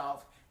play it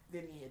off.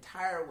 Then the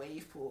entire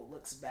wave pool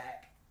looks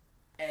back,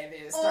 and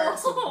then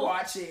starts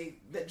watching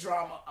the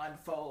drama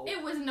unfold.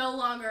 It was no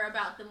longer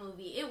about the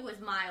movie. It was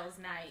Miles'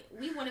 night.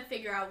 We want to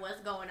figure out what's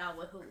going on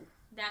with who.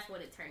 That's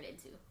what it turned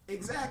into.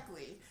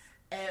 Exactly.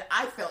 And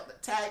I felt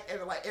attacked,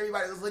 and like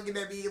everybody was looking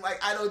at me like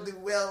I don't do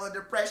well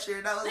under pressure,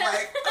 and I was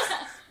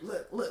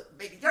like, "Look,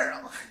 baby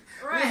girl,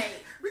 Right?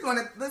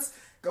 let's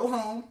go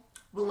home,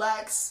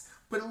 relax,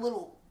 put a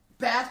little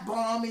bath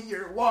bomb in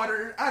your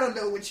water. I don't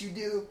know what you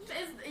do,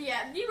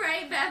 Yeah, you're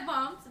right. Bath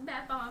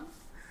bombs,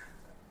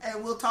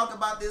 and we'll talk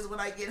about this when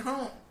I get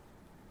home."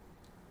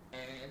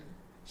 And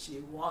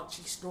she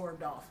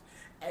stormed off,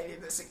 and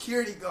then the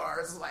security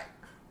guards was like,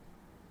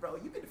 "Bro,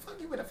 you been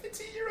fucking with a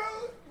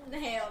 15-year-old?"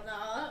 Hell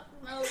no.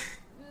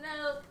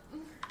 Nope.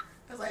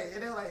 I was like,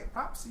 and they're like,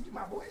 "Pops, you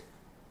my boy.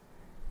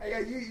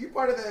 Hey, you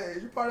part of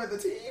the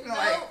team?" And I'm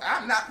like,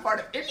 "I'm not part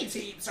of any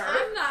team, sir."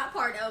 I'm not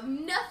part of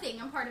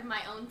nothing. I'm part of my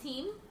own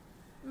team.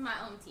 My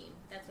own team.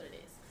 That's what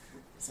it is.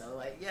 So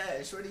like,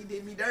 yeah, Shorty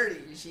did me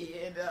dirty. She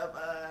ended up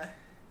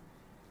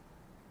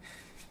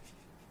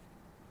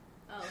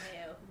Oh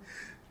hell.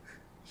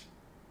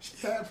 she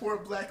had 4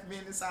 black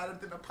men inside of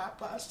the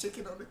Popeye's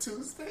chicken on the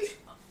Tuesday.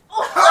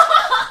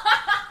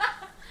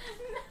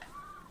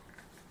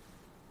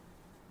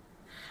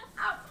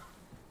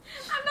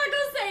 I'm not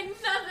gonna say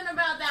nothing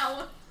about that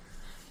one.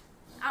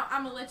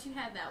 I'm gonna let you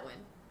have that one.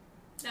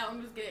 That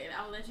one was good.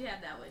 I'm gonna let you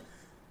have that one.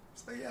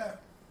 So yeah,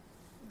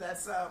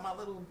 that's my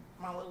little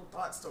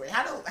thought story.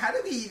 How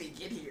do we even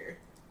get here?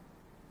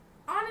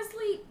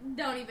 Honestly,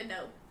 don't even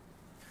know.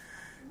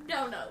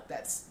 Don't know.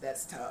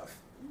 That's tough.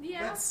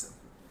 Yeah.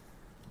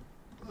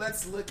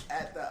 Let's look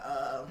at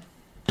the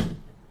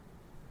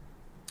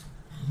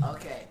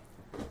okay.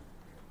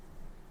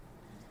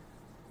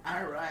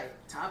 All right,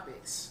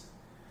 topics.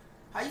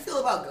 How you feel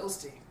about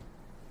ghosting?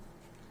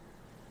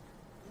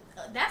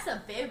 That's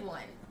a big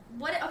one.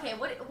 What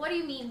do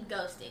you mean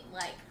ghosting?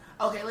 Like,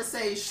 Okay, let's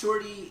say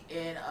Shorty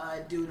and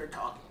dude are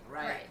talking,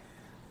 right?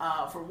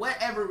 For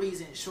whatever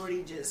reason,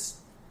 Shorty just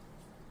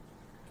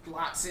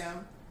blocks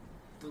him,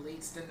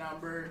 deletes the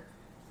number,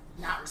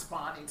 not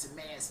responding to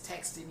man's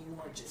text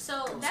anymore. Just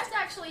so ghosting. that's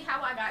actually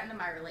how I got into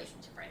my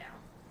relationship right now.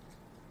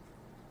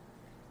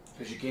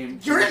 Because she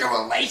You're in a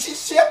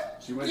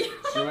relationship? She went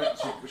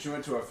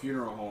to a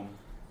funeral home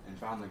and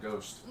found the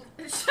ghost.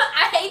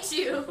 I hate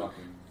you.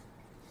 Fucking.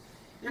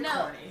 You're No.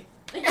 corny.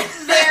 Very.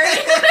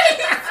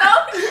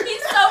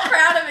 he's so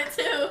proud of it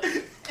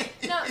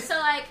too. No,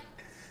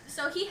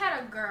 so he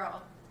had a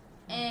girl,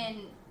 and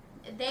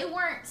they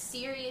weren't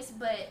serious,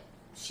 but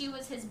she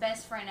was his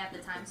best friend at the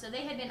time. So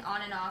they had been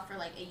on and off for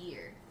like a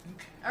year,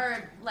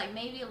 or like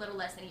maybe a little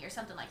less than a year,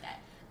 something like that.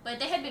 But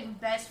they had been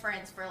best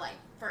friends for like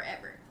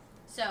forever.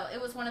 So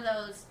it was one of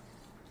those,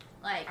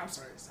 like. I'm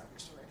sorry to stop your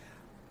story.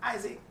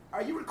 Isaac,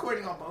 are you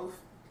recording on both?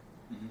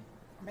 Mm-hmm.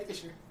 I'm making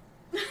sure.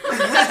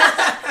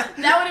 That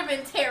would have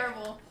been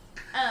terrible.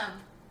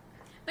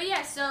 But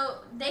yeah, so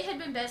they had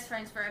been best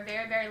friends for a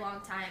very, very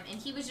long time, and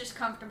he was just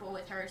comfortable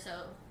with her,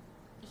 so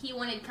he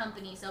wanted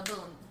company, so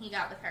boom, he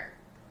got with her.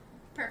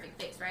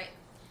 Perfect fix, right?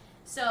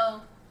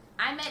 So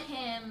I met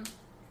him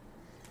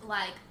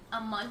like a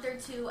month or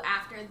 2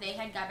 after they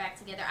had got back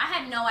together. I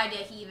had no idea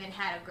he even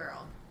had a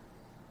girl.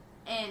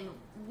 And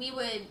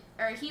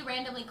he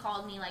randomly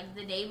called me like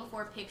the day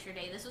before picture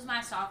day. This was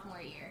my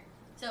sophomore year,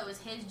 so it was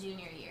his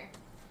junior year.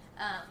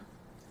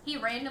 He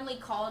randomly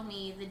called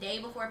me the day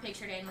before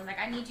picture day and was like,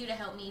 "I need you to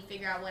help me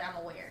figure out what I'm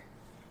gonna wear."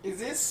 Is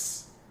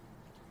this?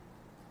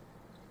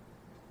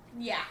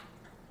 Yeah.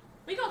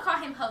 We gonna call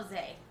him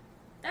Jose.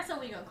 That's what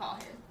we gonna call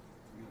him.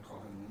 I'm gonna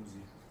call him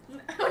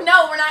Lindsay.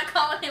 No, we're not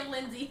calling him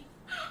Lindsay.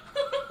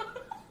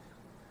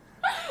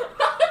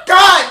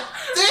 God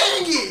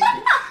dang it!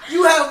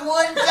 You have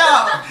one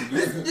job.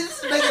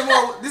 This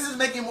is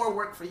making more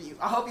work for you.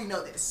 I hope you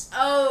know this.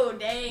 Oh,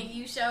 dang,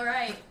 you so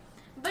right.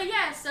 But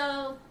yeah,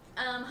 so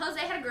Jose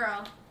had a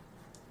girl,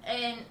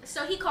 and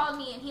so he called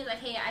me and he's like,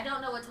 "Hey, I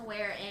don't know what to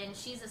wear, and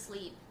she's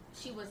asleep."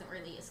 She wasn't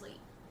really asleep.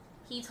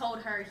 He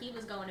told her he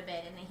was going to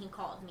bed, and then he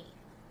called me.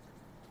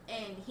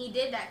 And he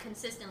did that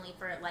consistently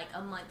for like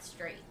a month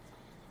straight.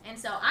 And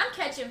so I'm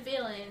catching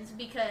feelings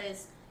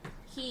because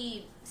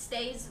he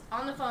stays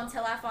on the phone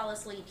till I fall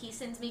asleep. He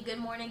sends me good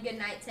morning, good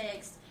night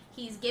text.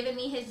 He's giving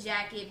me his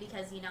jacket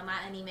because, you know,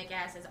 my anemic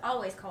ass is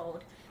always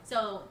cold.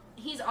 So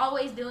he's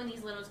always doing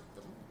these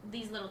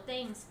little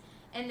things.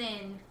 And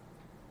then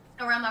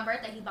around my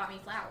birthday, he bought me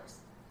flowers.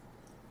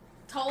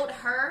 Told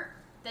her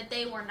that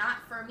they were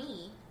not for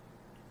me,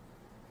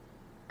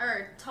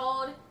 or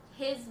told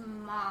his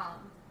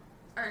mom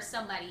or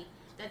somebody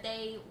that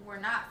they were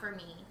not for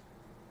me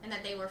and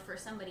that they were for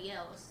somebody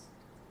else,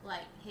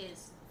 like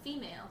his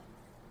female,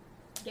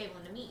 gave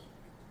them to me.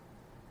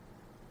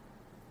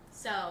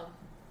 So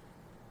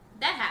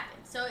that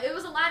happened. So it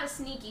was a lot of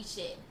sneaky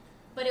shit,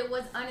 but it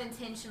was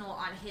unintentional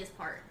on his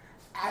part.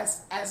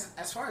 As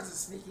far as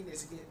the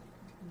sneakiness,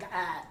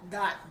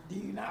 God, do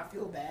you not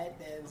feel bad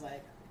that it was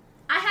like?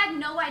 I had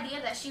no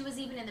idea that she was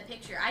even in the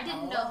picture. I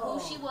didn't know who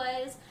she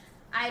was.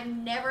 I've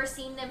never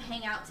seen them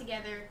hang out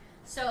together.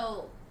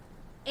 So,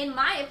 in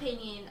my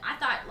opinion,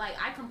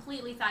 I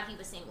completely thought he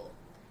was single.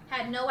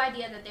 Had no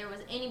idea that there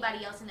was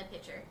anybody else in the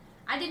picture.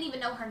 I didn't even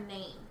know her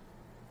name.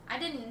 I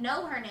didn't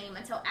know her name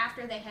until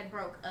after they had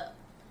broke up,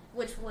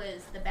 which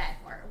was the bad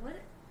part.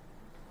 What?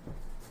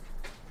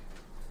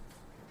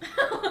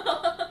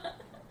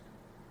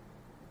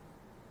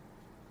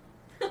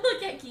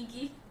 Look at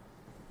Kiki.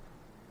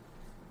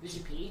 Did she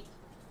pee?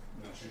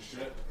 No, she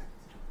shit.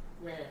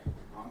 Where?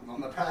 On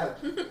the pad.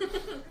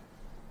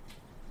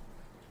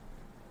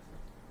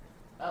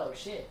 Oh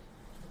shit.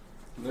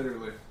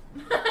 Literally.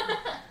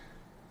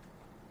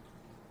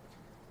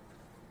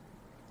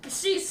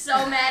 She's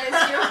so mad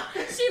at you.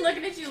 She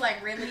looking at you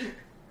like, really?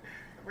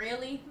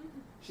 Really?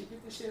 She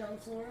get the shit on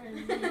the floor and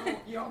you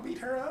don't beat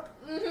her up?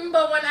 Mm-hmm,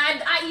 but when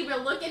I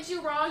even look at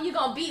you wrong, you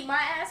gonna beat my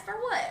ass for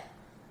what?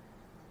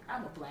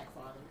 I'm a black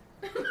father.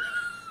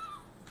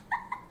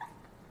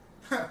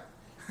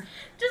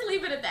 Just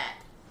leave it at that.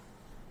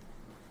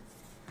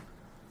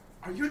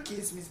 Are your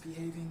kids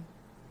misbehaving?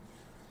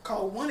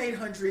 Call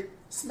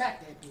 1-800-SMACK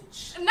that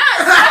bitch. Not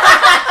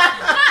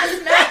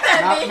smack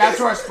that bitch. Not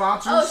to our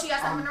sponsors. Oh, she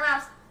got something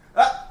around.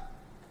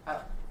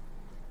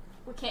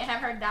 We can't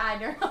have her die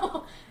during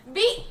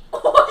beat.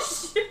 Oh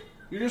shit!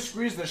 You just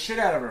squeezed the shit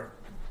out of her.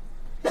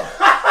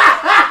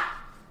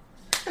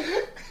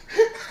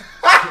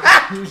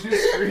 You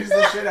just squeezed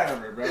the shit out of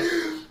her, bro.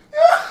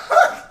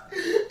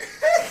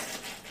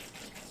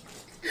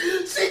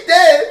 She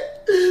dead.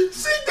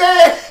 She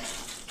dead.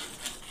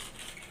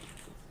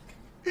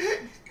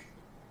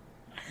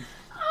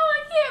 Oh, I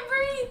can't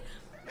breathe.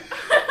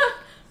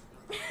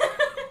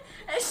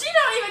 And she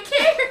don't even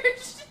care.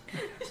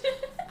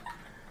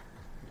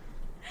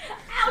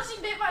 Ow, she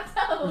bit my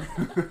toes.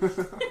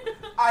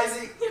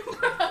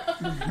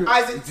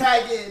 Isaac,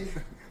 tag in.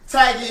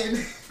 Tag in.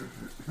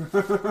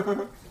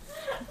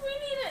 We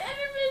need an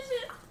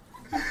intervention.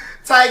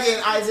 Tag in,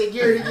 Isaac.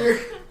 You're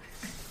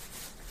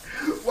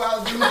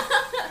while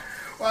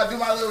I do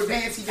my little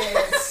dancey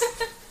dance.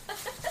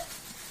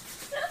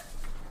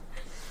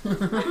 Bro.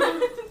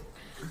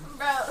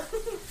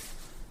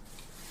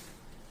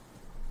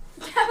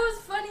 That was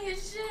funny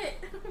as shit.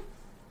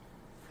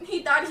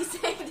 He thought he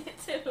saved it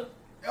too.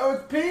 Oh,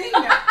 it's ping.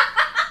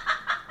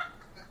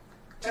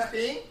 Just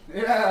being?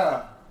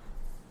 Yeah.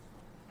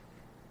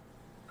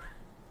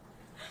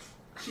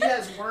 She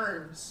has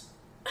worms.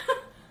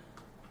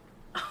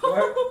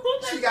 What?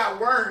 She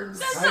got worms.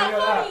 That's I not know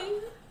that. funny.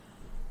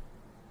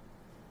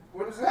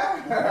 What is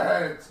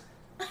that?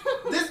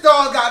 This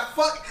dog got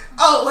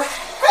Oh,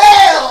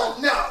 hell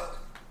no!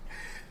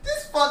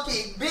 This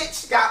fucking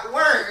bitch got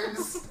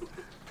worms.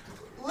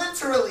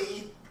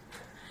 Literally.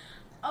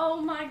 Oh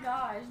my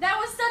gosh. That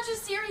was such a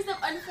series of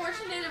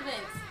unfortunate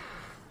events.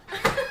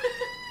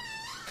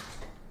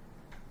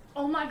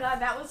 Oh my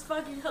god, that was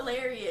fucking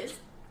hilarious.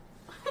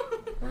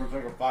 We're gonna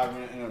take a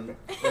 5-minute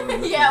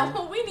intermission. Yeah,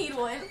 well, we need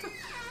one.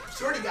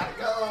 Shorty gotta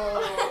go.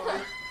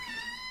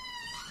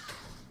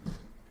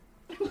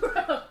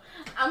 Bro,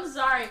 I'm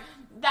sorry.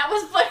 That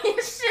was funny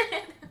as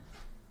shit.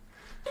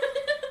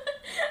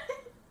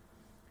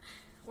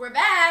 We're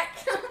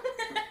back.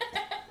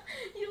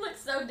 You look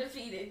so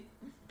defeated.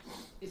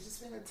 It's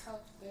just been a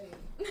tough day.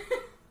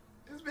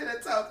 It's been a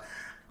tough.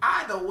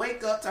 I had to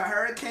wake up to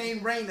Hurricane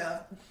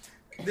Raina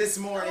this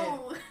morning.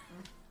 Oh.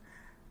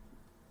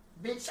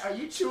 Bitch, are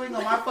you chewing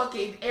on my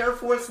fucking Air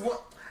Force One?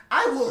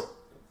 I will.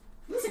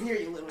 Listen here,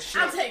 you little shit.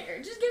 I'll take her.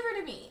 Just give her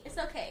to me. It's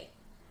okay.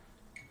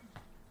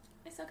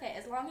 It's okay.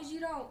 As long as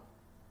you don't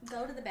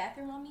go to the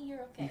bathroom on me,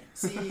 you're okay.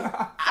 See,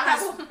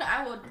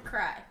 I will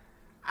cry.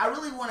 I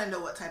really want to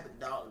know what type of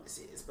dog this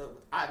is, but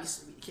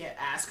obviously we can't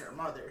ask her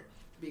mother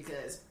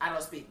because I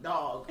don't speak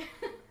dog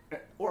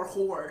or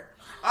whore.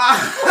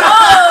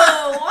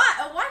 Oh,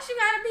 why she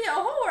gotta be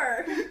a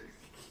whore?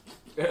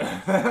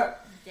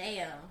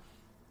 Damn.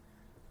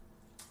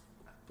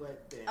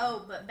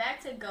 But back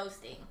to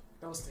ghosting.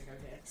 Ghosting,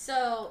 okay.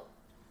 So,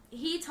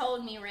 he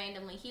told me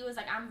randomly, he was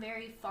like, I'm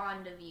very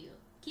fond of you.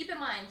 Keep in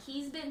mind,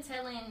 he's been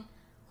telling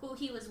who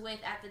he was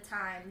with at the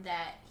time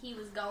that he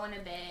was going to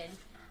bed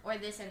or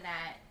this and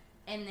that,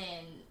 and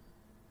then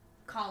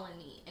calling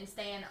me and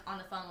staying on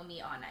the phone with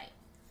me all night.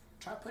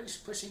 Try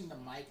pushing the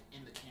mic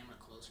and the camera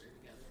closer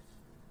together.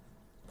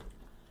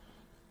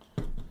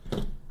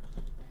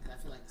 I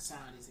feel like the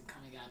sound isn't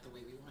coming out the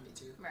way we want it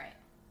to. Right.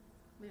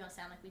 We're going to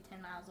sound like we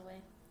 10 miles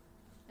away.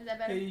 Is that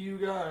better? Hey, you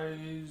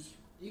guys.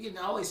 You can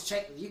always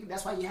check.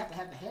 That's why you have to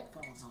have the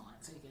headphones on.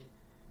 So you can.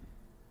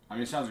 I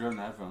mean, it sounds good in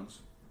the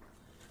headphones.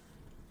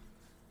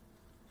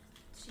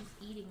 She's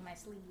eating my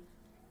sleeve.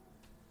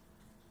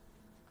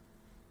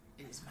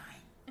 It is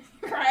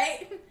mine.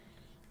 Right?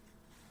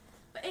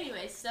 But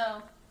anyway,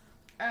 so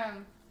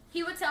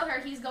he would tell her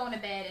he's going to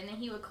bed, and then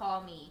he would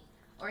call me,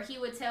 or he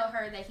would tell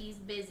her that he's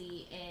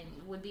busy and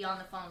would be on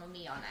the phone with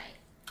me all night.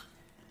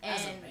 And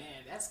As a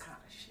man, that's kind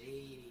of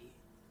shady.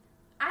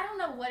 I don't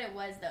know what it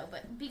was though,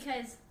 but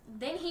because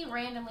then he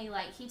randomly,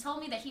 like, he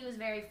told me that he was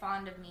very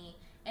fond of me,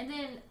 and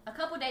then a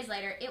couple days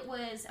later, it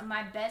was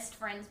my best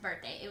friend's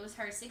birthday. It was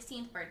her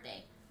 16th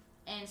birthday,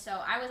 and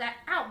so I was at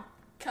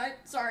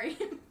sorry.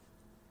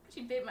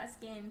 She bit my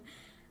skin.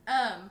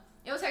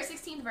 It was her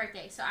 16th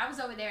birthday, so I was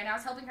over there and I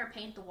was helping her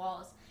paint the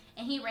walls,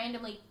 and he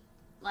randomly,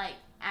 like,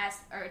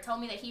 asked or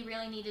told me that he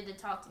really needed to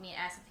talk to me and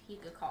asked if he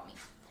could call me.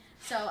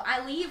 So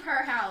I leave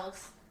her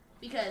house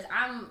because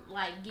I'm,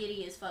 like,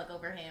 giddy as fuck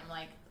over him,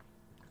 like,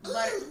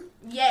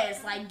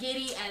 yes, like,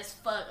 giddy as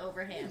fuck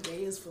over him.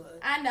 Gay as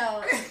fuck. I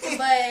know,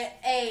 but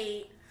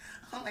hey.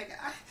 Oh my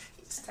god,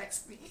 he just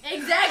texted me.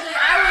 Exactly.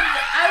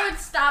 I would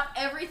stop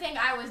everything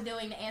I was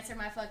doing to answer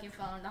my fucking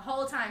phone. The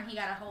whole time he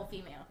got a whole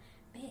female.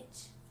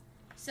 Bitch.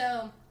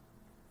 So,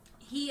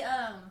 he,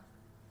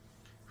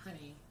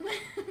 Honey.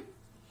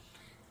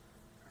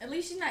 At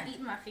least she's not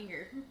eating my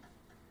finger.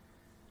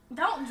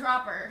 Don't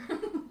drop her. No,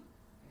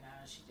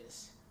 she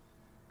just...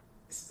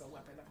 This is a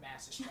weapon of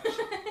mass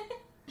destruction.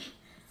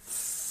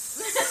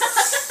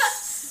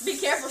 Be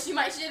careful, she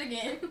might shit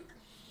again.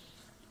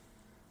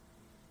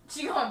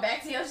 She going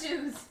back to your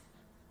shoes.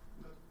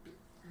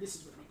 This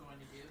is what we're going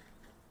to do.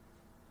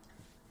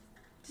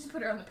 Just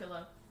put her on the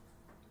pillow.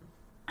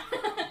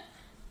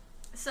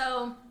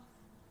 So,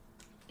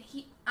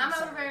 I'm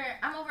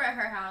over at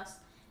her house,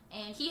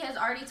 and he has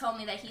already told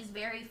me that he's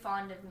very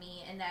fond of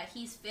me and that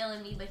he's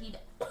feeling me, but he...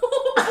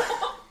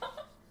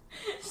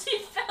 She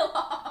fell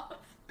off.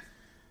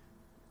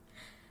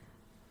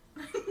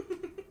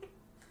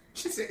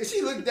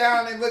 She looked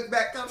down and looked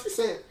back up. She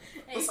said,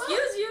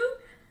 "Excuse you?"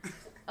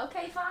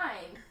 Okay,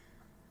 fine.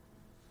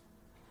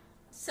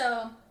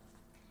 So,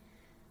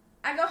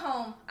 I go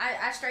home.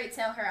 I straight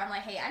tell her, I'm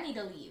like, hey, I need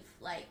to leave.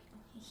 Like,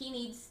 he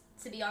needs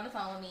to be on the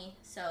phone with me,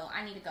 so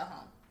I need to go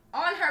home.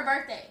 On her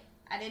birthday.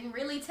 I didn't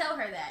really tell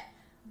her that,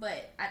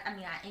 but, I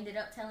mean, I ended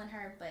up telling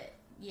her, but,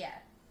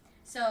 yeah.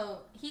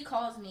 So, he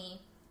calls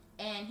me,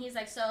 and he's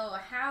like, so,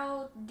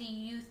 how do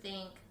you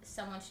think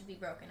someone should be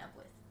broken up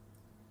with?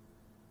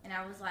 And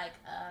I was like,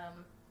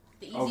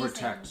 the easiest Over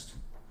thing... text.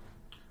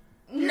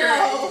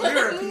 No,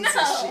 you're a piece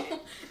of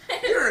shit.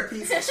 You're a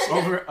piece of shit.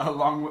 Over a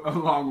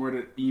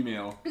long-worded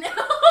email. No.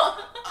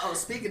 Oh,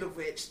 speaking of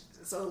which,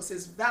 so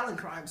since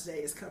Valentine's Day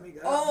is coming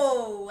up.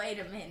 Oh, wait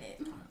a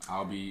minute.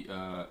 I'll be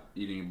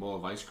eating a bowl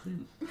of ice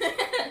cream.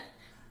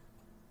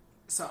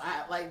 So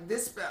I like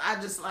this. I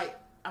just like.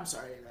 I'm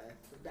sorry to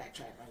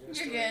backtrack on your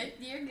story. You're good.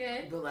 You're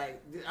good. But like,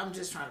 I'm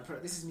just trying to.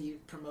 This is me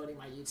promoting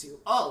my YouTube.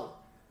 Oh,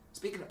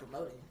 speaking of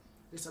promoting,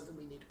 there's something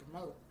we need to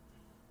promote.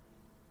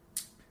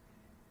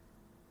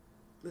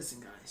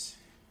 Listen, guys.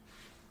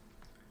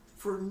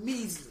 For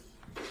measly.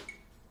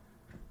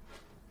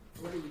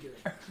 What are we doing?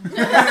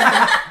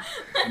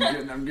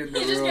 I'm getting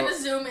You're just gonna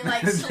zoom in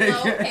like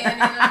slow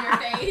panning on your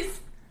face.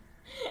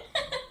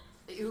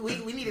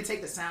 We need to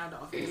take the sound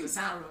off because the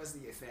sound ruins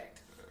the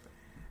effect.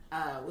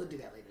 We'll do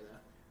that later though.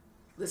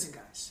 Listen,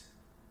 guys.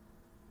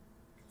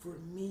 For a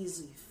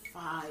measly $5 a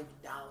month,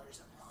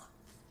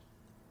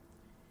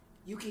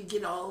 you can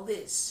get all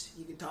this.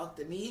 You can talk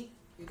to me.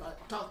 You can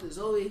talk to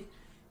Zoe.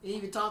 You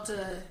even talk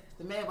to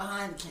the man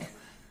behind the camera.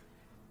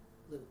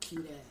 Little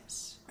cute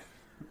ass.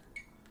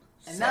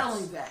 And not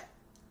only that.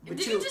 But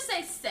Did you just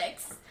say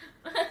sex?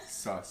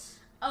 Sus.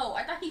 Oh,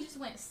 I thought he just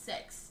went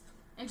sex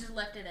and just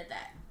left it at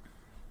that.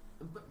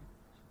 But,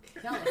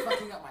 y'all are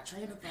fucking up my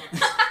train of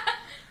thought.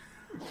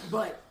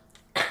 But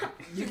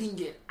you can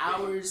get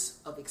hours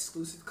of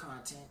exclusive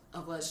content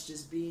of us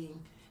just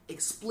being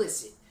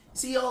explicit.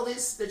 See all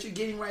this that you're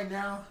getting right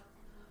now?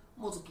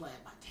 Multiply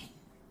it by 10.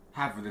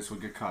 Half of this will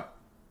get cut.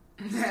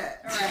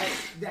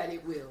 that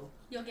it will.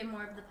 You'll get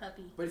more of the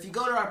puppy. But if you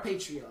go to our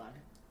Patreon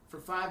for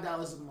 $5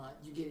 a month,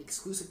 you get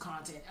exclusive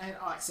content and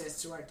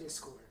access to our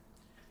Discord.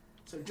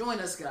 So join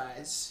us,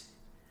 guys.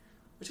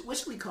 What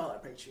should we call our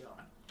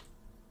Patreon?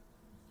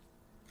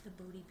 The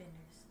Booty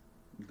Benders.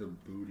 The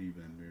Booty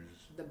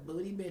Benders. The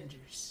Booty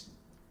Benders.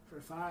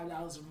 For $5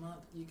 a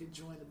month, you can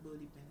join the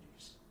Booty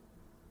Benders.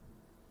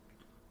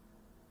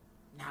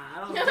 Nah, I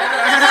don't.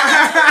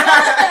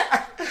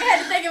 I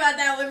had to think about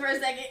that one for a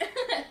second.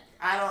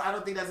 I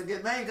don't think that's a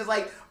good name because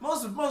like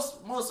most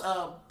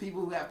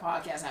people who have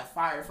podcasts have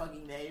fire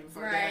fucking name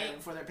for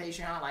their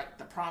Patreon, like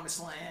the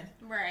Promised Land.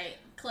 Right,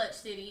 Clutch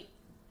City.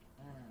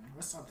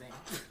 What's something?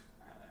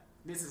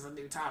 This is a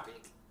new topic.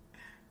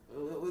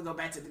 We'll go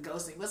back to the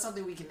ghosting. What's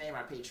something we can name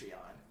our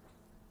Patreon?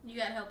 You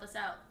gotta help us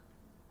out.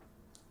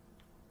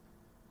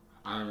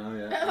 I don't know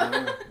yet.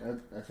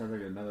 That sounds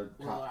like another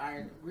topic. Well,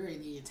 we're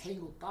in the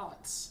entangled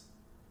thoughts.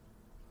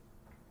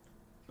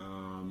 I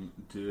don't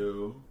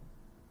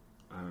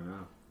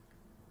know.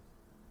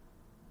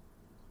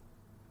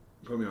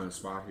 Put me on the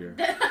spot here.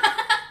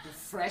 The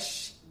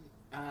fresh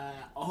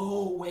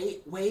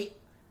Wait.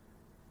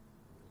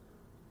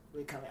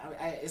 We're coming.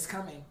 It's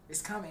coming.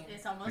 It's coming.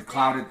 It's almost The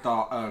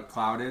there.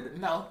 clouded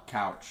No.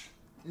 couch.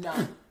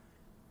 No.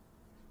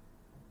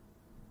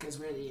 Because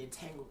we're the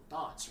entangled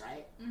thoughts,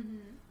 right? Mm-hmm.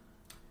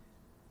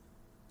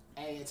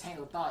 And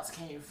entangled thoughts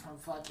came from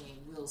fucking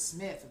Will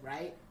Smith,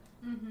 right?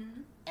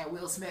 Mm-hmm. And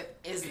Will Smith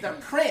is the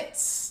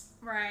prince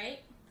Right.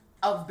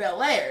 of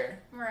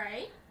Bel-Air.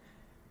 Right.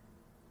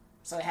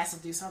 So it has to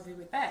do something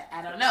with that.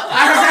 I don't know.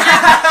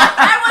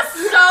 I was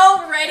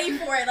so ready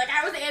for it. Like,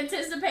 I was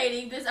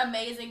anticipating this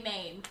amazing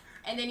name.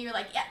 And then you're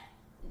like, yeah.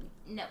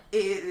 No.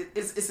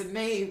 It's a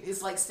name.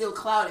 It's like still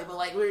clouded, but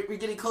like we're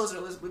getting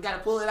closer. We gotta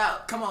pull it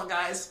out. Come on,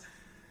 guys.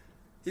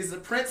 He's the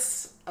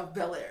prince of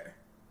Bel-Air.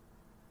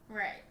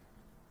 Right.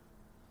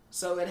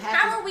 So it How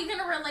happens. are we going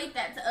to relate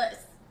that to us?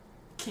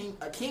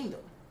 A kingdom.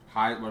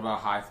 What about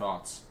high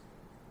thoughts?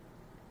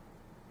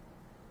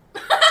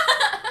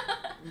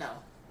 No.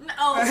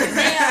 No.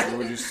 Damn. Or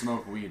would you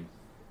smoke weed?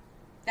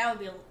 That would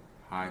be a...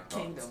 High thoughts.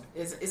 Kingdom.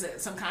 Is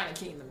it some kind of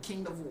kingdom?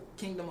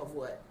 Kingdom of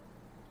what?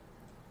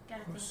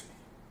 Gotta think.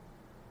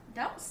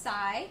 Don't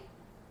sigh.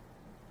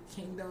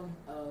 Kingdom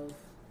of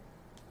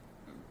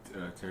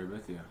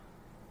Terabithia.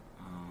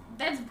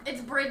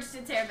 It's bridge to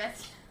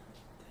Terabithia.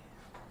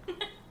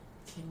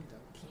 kingdom.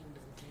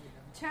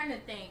 Trying to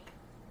think.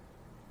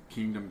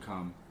 Kingdom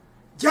come.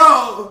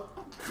 Yo.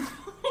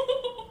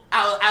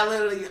 I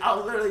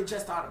literally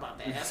just thought about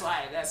that.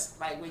 That's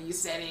like when you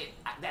said it.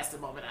 That's the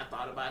moment I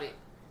thought about it.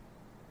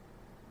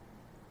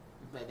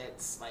 But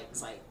it's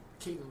like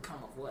kingdom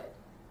come of what?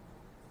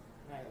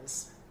 I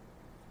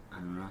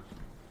don't know.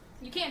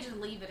 You can't just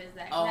leave it as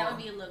that. 'Cause that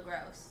would be a little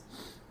gross.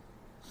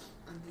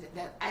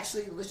 That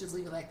actually, let's just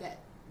leave it like that.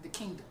 The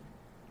kingdom.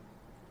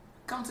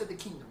 Come to the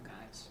kingdom,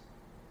 guys,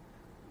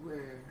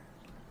 where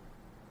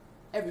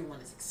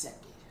everyone is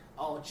accepted.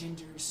 All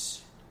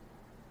genders.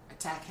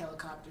 Attack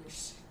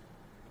helicopters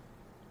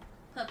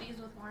Puppies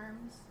with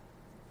worms.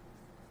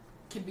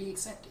 can be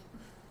accepted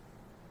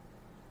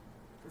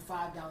for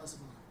 $5 a month.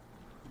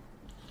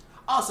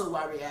 Also,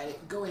 while we're at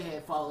it, go ahead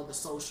and follow the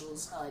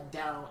socials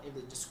down in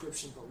the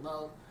description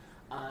below.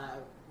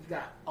 You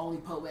got Only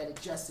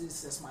Poetic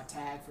Justice. That's my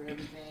tag for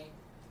everything.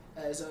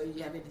 So,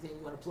 you have anything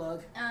you want to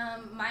plug?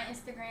 My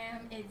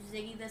Instagram is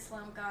Ziggy the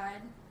Slum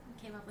God.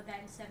 Came up with that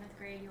in 7th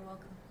grade. You're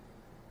welcome.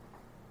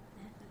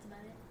 Yeah, that's about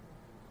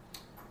it.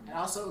 And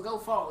also, go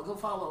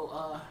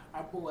follow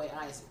our boy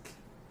Isaac.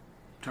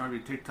 Trying to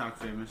be TikTok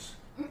famous.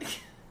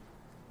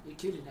 You're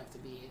cute enough to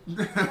be it.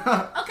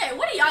 Okay,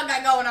 what do y'all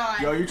got going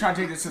on? Yo, you trying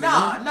to take this to the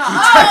No. moon?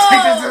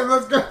 Oh!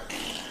 Let's go.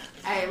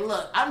 Hey,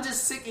 look, I'm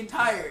just sick and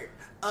tired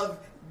of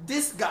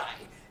this guy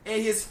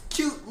and his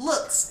cute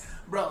looks,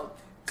 bro.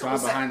 Try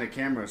behind the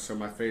camera so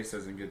my face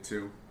doesn't get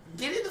too.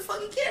 Get in the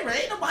fucking camera.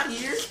 Ain't nobody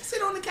here.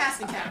 Sit on the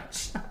casting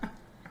couch.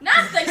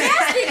 Not the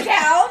casting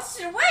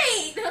couch.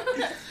 Wait.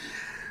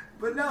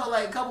 But no,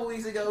 like a couple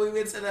weeks ago, we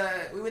went to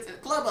the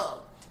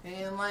club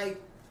and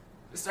like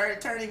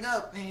started turning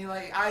up, and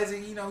like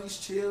Isaac, he's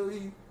chill,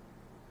 he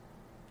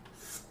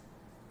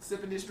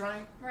sipping this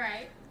drink,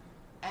 Right.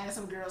 and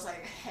some girls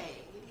like,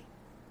 hey,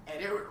 and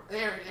they were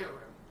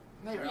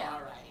Yeah.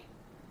 all right,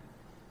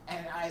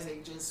 and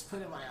Isaac just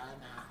put him like, oh,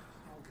 nah,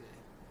 I'm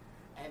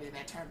good, and then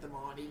that turned them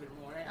on even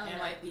more, and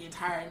like the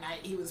entire night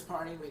he was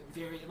partying with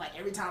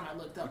every time I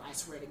looked up, I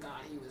swear to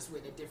God, he was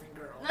with a different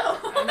girl, No.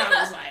 and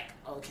I was like,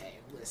 okay,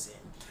 listen.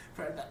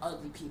 For the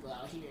ugly people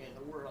out here in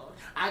the world,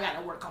 I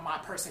gotta work on my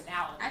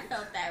personality. I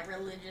felt that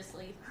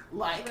religiously.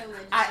 Like,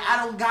 I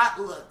don't got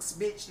looks,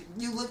 bitch.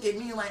 You look at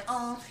me like,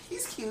 oh,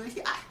 he's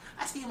cute.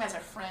 I see him as a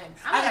friend.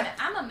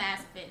 I'm a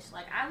mask bitch.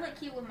 Like, I look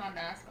cute with my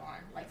mask on.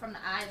 Like, from the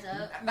eyes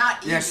up. Not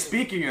even. Yeah,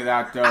 speaking of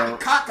that though, I'm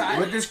cockeyed.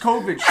 with this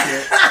COVID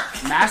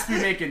shit, Mass be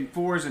making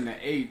 4s and the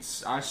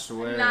 8s. I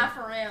swear. Not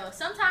for real.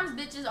 Sometimes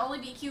bitches only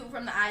be cute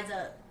from the eyes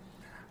up.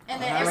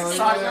 And then Oh, everything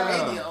Saudi goes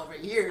yeah. Arabia over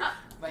here.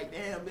 Like,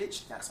 damn,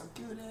 bitch, you got some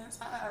cute ass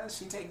eyes.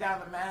 She take down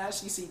the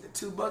mask. She see the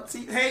 2 buck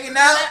teeth hanging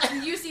out.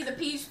 You see the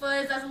peach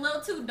fuzz that's a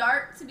little too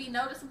dark to be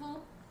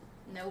noticeable?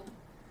 Nope.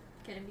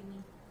 Couldn't be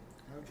me.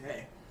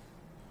 Okay.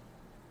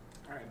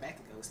 All right, back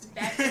to ghosting.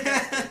 Back to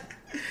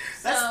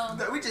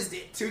ghosting. We just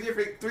did 3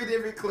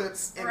 different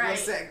clips in one Right.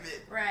 segment.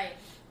 Right.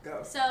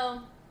 Go.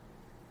 So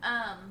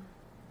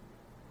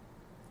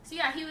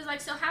yeah, he was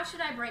like, so how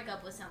should I break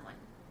up with someone?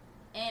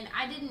 And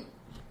I didn't,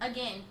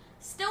 again,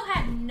 still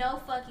had no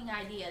fucking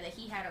idea that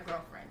he had a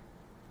girlfriend.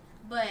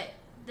 But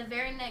the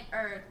very next,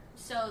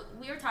 so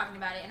we were talking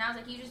about it, and I was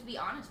like, you just be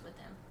honest with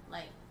them.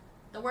 Like,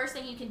 the worst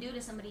thing you can do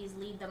to somebody is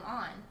lead them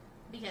on,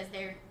 because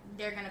they're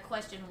gonna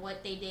question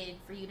what they did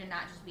for you to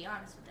not just be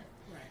honest with them.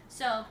 Right.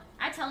 So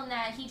I tell him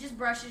that, he just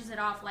brushes it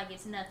off like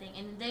it's nothing,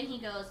 and then he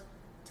goes,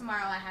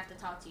 tomorrow I have to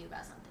talk to you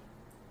about something.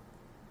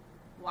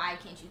 Why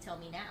can't you tell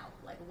me now?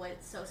 Like,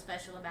 what's so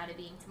special about it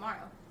being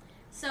tomorrow?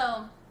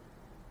 So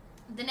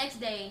the next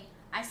day,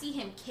 I see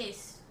him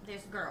kiss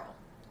this girl,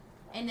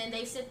 and then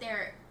they sit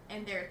there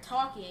and they're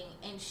talking,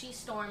 and she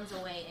storms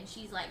away, and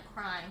she's like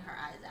crying her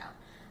eyes out.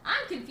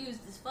 I'm confused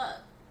as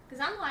fuck,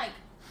 because I'm like,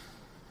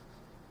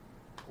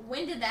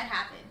 when did that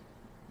happen?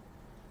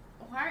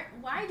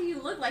 Why do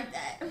you look like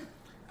that?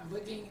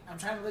 I'm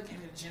trying to look in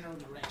the general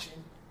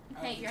direction.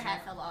 Hey, your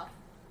hat fell off.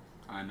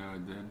 I know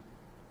it did.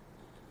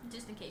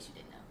 Just in case you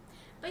didn't know.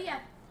 But yeah,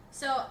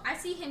 so I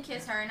see him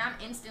kiss her, and I'm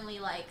instantly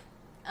like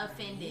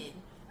offended.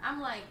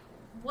 I'm like,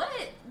 what?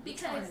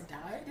 Because you trying to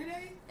die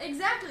today?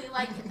 Exactly.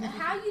 Like,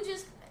 how you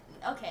just...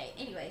 Okay,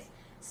 anyways.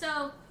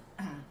 So,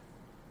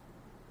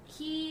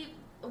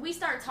 we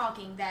start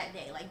talking that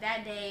day. Like,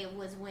 that day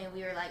was when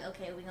we were like,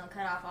 okay, we're going to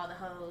cut off all the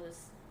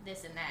hoes,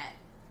 this and that.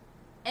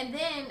 And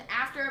then,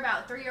 after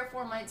about 3 or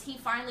 4 months, he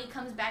finally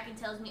comes back and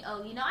tells me,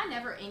 oh, I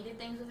never ended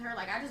things with her.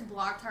 Like, I just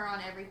blocked her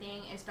on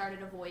everything and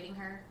started avoiding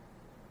her.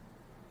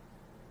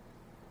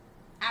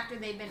 After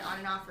they'd been on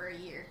and off for a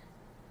year.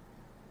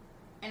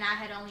 And I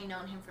had only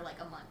known him for like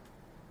a month.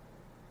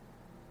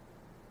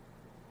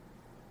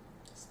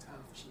 It's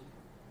tough, G.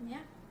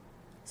 Yeah.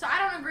 So I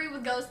don't agree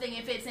with ghosting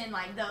if it's in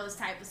like those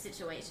type of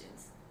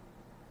situations.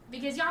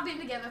 Because y'all been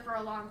together for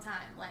a long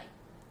time. Like,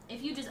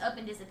 if you just up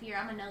and disappear,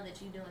 I'm gonna know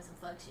that you doing some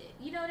fuck shit.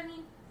 You know what I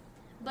mean?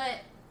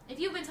 But if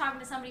you've been talking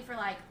to somebody for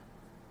like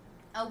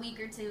a week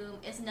or two,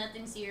 it's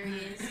nothing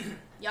serious,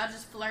 y'all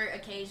just flirt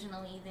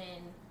occasionally,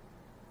 then...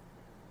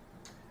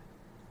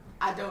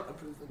 I don't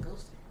approve of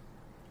ghosting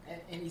in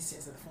any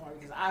sense of the form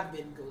because I've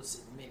been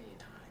ghosted many a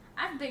time.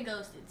 I've been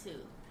ghosted too.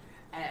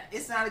 And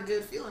it's not a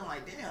good feeling.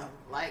 Like, damn.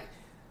 Like,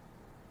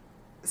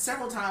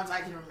 several times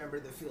I can remember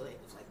the feeling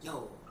of like,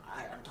 yo,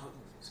 I'm talking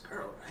to this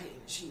girl, right?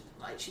 And she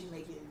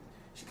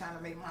kind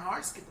of make my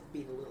heart skip a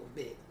beat a little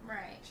bit.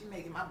 Right. She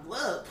making my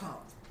blood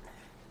pump.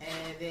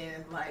 And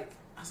then, like,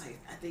 I was like,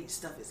 I think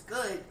stuff is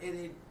good. And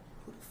then,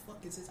 who the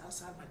fuck is this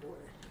outside my door?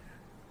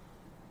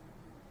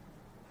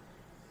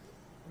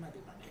 It might be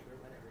my neighbor,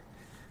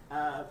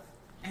 whatever.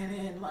 And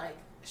then, like,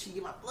 she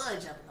get my blood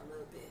jumping a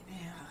little bit.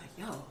 Man, I'm like,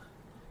 yo.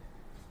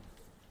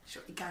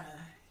 Shorty kind of,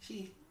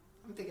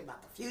 I'm thinking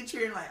about the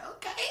future. And like,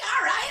 okay,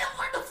 all right, I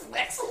want to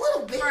flex a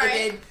little bit. Right.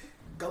 And then,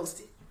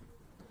 ghosted.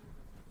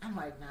 I'm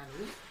like,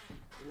 Nani,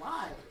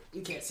 why?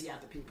 You can't see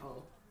out the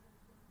peephole.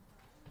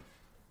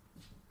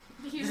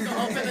 You just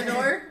gonna open the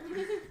door?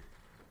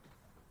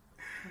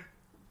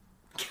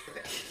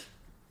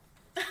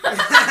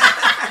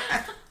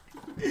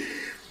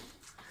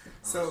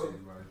 So,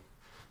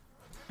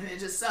 and it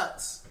just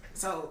sucks.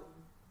 So,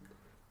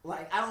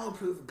 like, I don't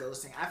approve of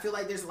ghosting. I feel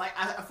like there's like,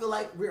 I feel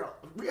like we're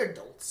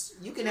adults.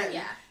 You can have,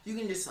 you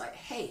can just like,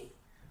 hey,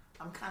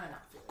 I'm kind of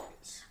not feeling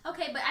this.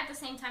 Okay, but at the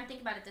same time,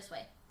 think about it this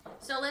way.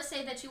 So let's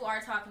say that you are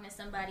talking to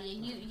somebody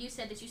and you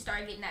said that you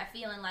started getting that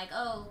feeling like,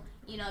 oh,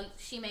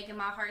 she making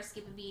my heart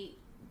skip a beat,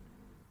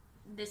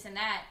 this and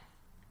that.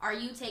 Are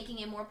you taking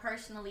it more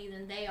personally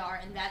than they are,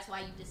 and that's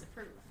why you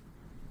disapprove?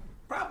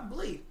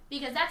 Probably.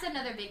 Because that's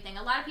another big thing.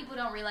 A lot of people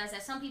don't realize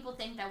that. Some people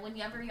think that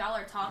whenever y'all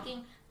are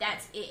talking,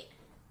 that's it.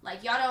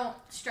 Like, y'all don't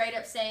straight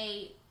up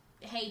say,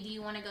 hey, do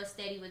you want to go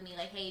steady with me?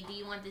 Like, hey, do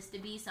you want this to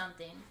be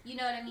something? You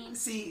know what I mean?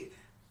 See,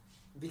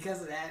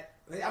 because of that,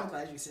 I'm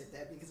glad you said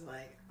that because,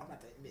 like, I'm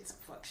about to admit some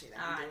fuck shit.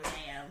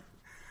 Damn.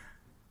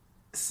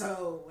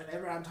 So,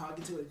 whenever I'm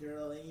talking to a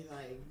girl and,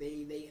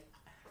 like,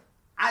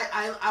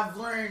 I've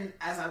learned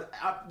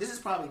this is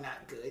probably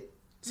not good.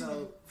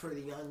 So, for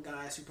the young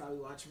guys who probably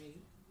watch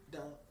me,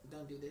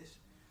 don't do this.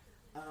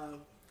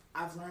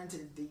 I've learned to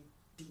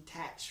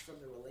detach from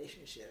the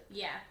relationship.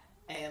 Yeah.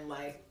 And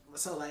like,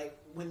 so like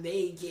when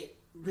they get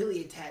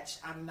really attached,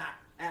 I'm not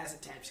as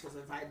attached because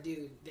if I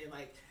do, then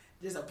like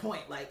there's a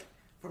point like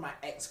for my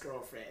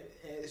ex-girlfriend.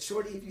 And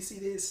Shorty, if you see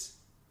this,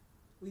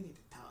 we need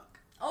to talk.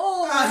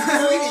 Oh,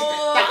 we need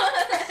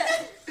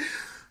to talk.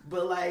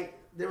 But like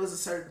there was a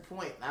certain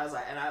point. I was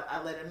like, and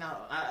I let her know.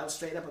 I was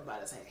straight up about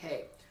it. It's like,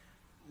 hey,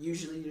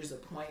 usually there's a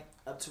point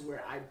up to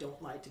where I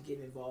don't like to get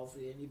involved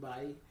with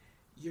anybody.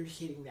 You're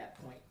hitting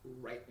that point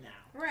right now.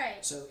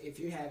 Right. So if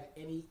you have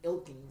any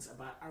ilkings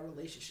about our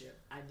relationship,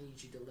 I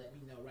need you to let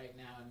me know right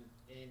now,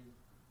 and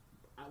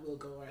I will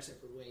go our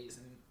separate ways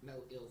and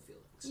no ill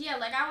feelings. Yeah,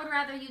 like I would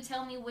rather you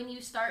tell me when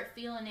you start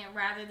feeling it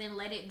rather than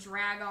let it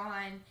drag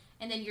on,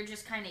 and then you're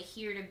just kind of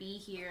here to be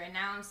here, and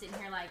now I'm sitting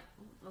here like,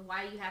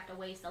 why do you have to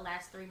waste the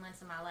last 3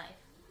 months of my life?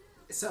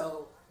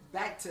 So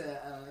back to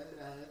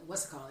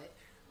what's it called?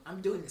 I'm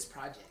doing this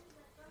project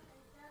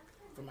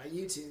for my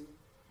YouTube.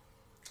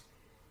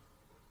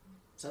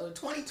 So in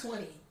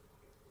 2020,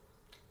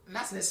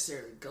 not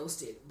necessarily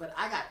ghosted, but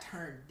I got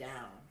turned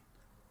down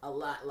a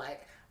lot.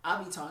 Like,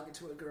 I'll be talking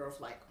to a girl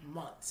for like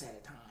months at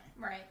a time.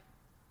 Right.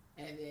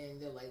 And then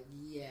they're like,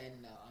 yeah,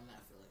 no, I'm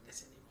not feeling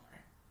this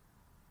anymore.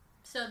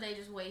 So they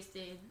just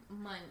wasted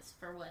months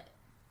for what?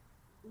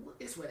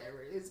 It's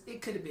whatever.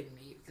 It could have been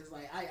me. Because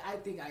like, I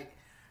think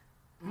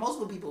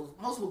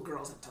multiple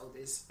girls have told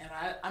this. And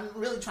I'm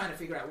really trying to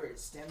figure out where it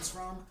stems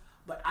from.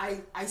 But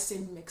I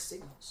send mixed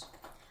signals.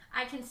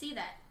 I can see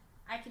that.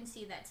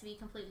 To be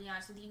completely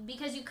honest with you,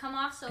 because you come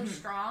off so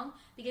strong,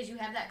 because you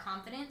have that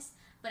confidence,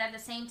 but at the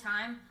same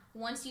time,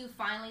 once you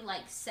finally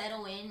like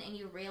settle in and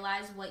you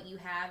realize what you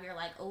have, you're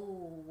like,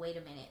 oh, wait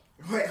a minute,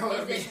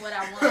 is this what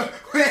I want?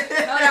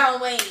 Hold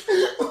on, wait.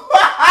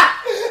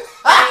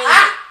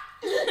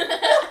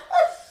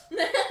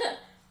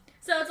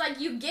 So it's like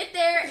you get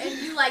there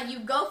and you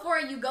go for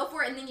it,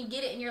 and then you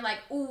get it, and you're like,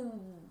 ooh,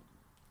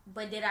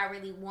 but did I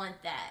really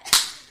want that?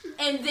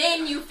 And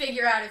then you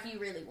figure out if you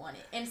really want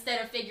it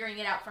instead of figuring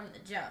it out from the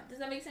jump. Does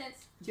that make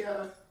sense?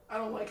 Yeah. I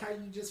don't like how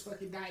you just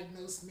fucking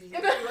diagnosed me.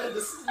 Like,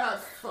 this is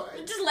not fun.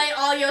 Just lay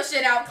all your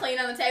shit out clean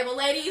on the table,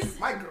 ladies.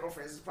 My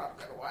girlfriend is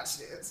probably gonna watch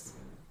this.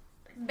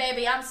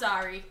 Baby, I'm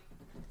sorry.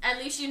 At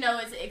least you know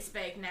what to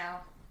expect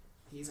now.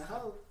 He's a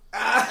hoe.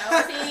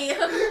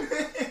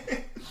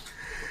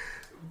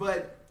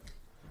 But,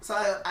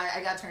 so I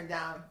got turned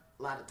down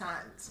a lot of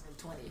times in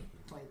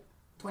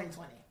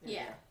 2020.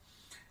 Yeah.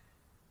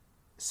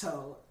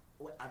 So,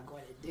 what I'm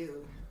going to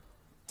do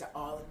to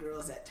all the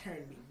girls that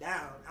turned me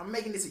down, I'm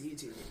making this a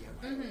YouTube video,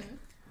 by the way.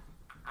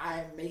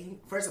 I'm making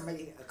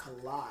a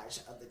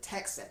collage of the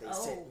text that they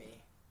sent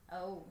me.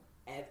 Oh.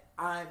 And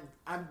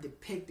I'm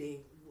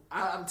depicting,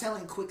 I'm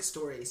telling quick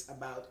stories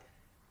about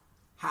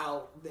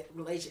how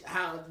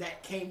how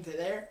that came to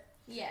there.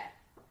 Yeah.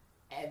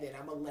 And then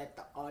I'm gonna let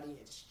the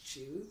audience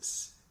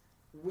choose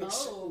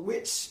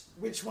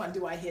which one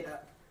do I hit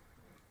up,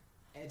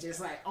 and just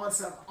like on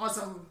some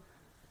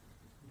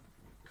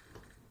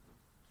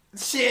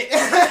shit.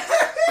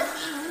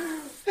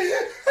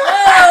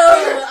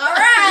 Oh, all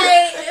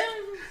right.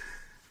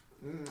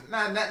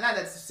 Not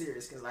that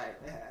serious, because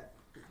like,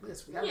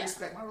 we gotta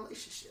respect my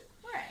relationship.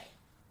 Right.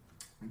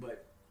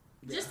 But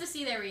yeah. Just to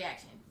see their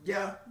reaction.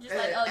 Yeah. Just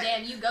like, oh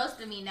damn, you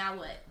ghosted me. Now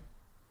what?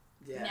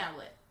 Yeah. Now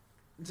what?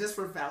 Just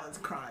for Valentine's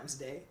Crimes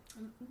Day.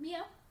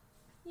 Yeah.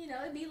 You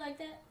know, it'd be like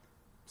that.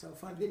 So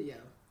fun video.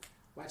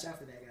 Watch out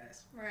for that,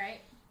 guys. Right.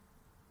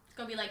 It's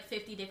gonna be like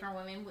 50 different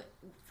women with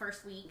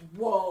first week.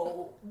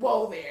 Whoa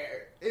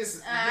there.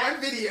 It's one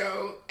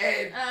video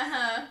and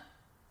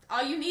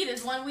all you need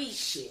is 1 week.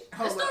 Shit.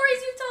 The stories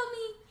you told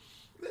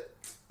me.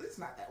 It's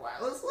not that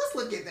wild. Let's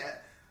look at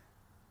that.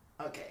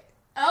 Okay.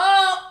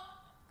 Oh,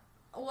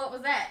 what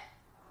was that?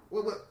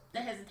 What?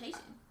 The hesitation.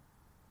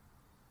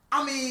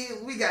 I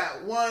mean, we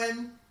got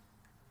one,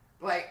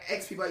 like,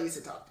 ex people I used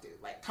to talk to.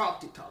 Like,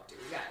 talk to.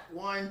 We got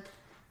 1,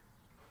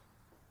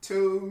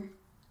 2,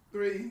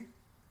 3,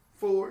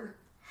 4.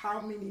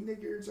 How many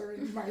niggers are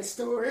in my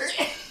store?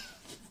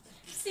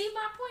 See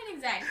my point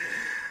exactly.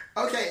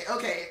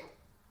 Okay.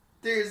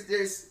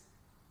 There's.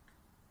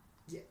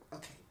 Yeah,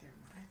 okay, never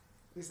mind.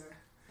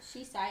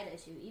 She side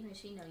at you, even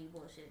she know you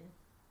bullshitting.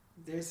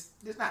 There's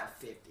not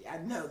 50. I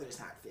know there's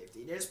not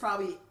 50. There's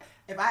probably,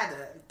 if I had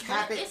to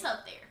cap it. It's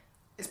up there.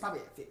 It's probably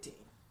at 15.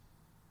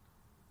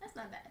 That's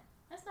not bad.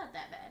 That's not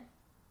that bad.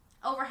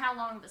 Over how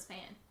long of a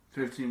span?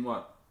 15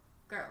 what?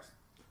 Girls.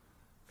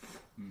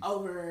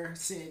 Over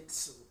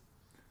since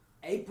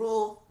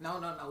April. No.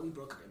 We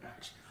broke up in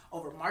March.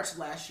 Over March of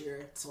last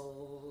year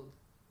till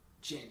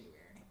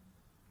January.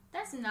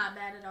 That's not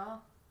bad at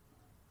all.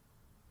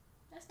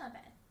 That's not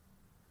bad.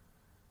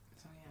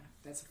 So yeah,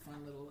 that's a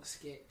fun little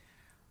skit.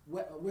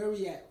 Where are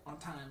we at on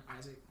time,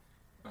 Isaac?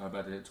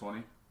 About to hit 20.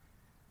 All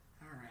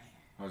right.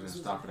 I was going to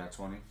stop it at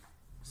 20.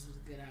 This was a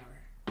good hour.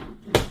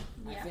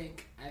 Yeah.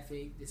 I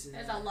think this is.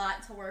 There's a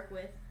lot to work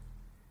with.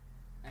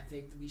 I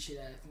think we should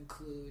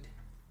conclude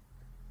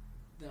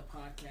the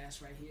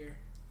podcast right here.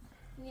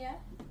 Yeah.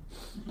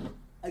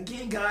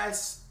 Again,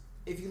 guys,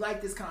 if you like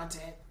this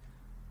content,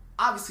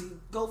 obviously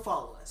go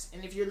follow us.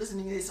 And if you're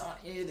listening to this on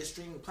any of the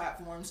streaming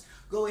platforms,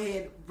 go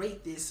ahead,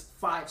 rate this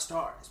 5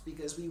 stars,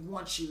 because we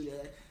want you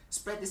to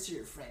spread this to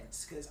your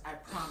friends, because I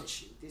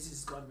promise you, this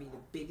is going to be the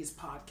biggest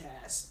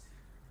podcast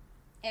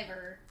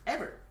Ever.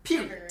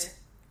 Period. Ever.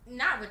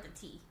 Not with the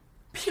T.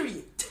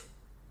 Period.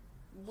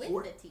 With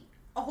the T.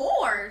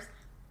 Whores.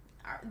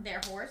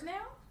 They're whores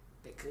now?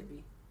 They could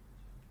be.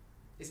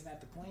 Isn't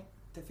that the point?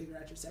 To figure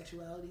out your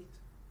sexualities?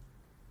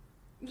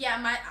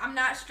 Yeah, I'm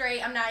not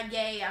straight, I'm not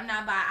gay, I'm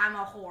not bi, I'm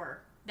a whore.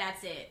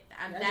 That's it.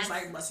 That's just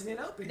like busting it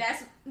open.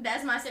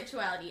 That's my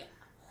sexuality.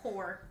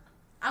 Whore.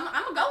 I'm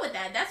gonna go with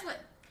that. That's what.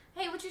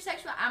 Hey, what's your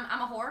sexual?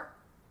 I'm a whore.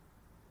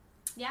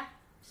 Yeah.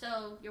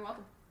 So you're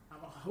welcome. I'm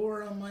a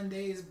whore on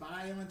Mondays,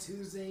 bi on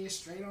Tuesdays,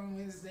 straight on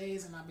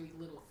Wednesdays, and I'll be a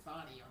little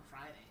thotty on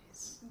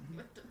Fridays.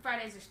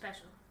 Fridays are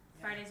special.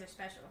 Yeah. Fridays are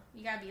special.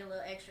 You gotta be a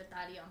little extra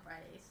thotty on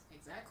Fridays.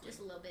 Exactly.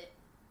 Just a little bit.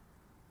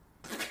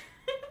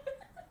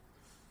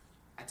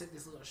 I took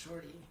this little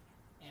shorty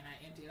and I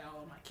emptied out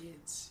all my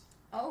kids.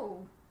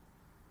 Oh.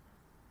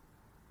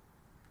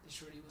 The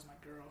shorty was my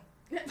girl.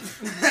 That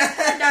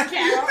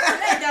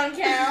don't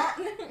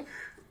count.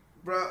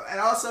 Bro, and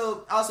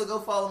also go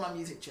follow my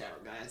music channel,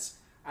 guys.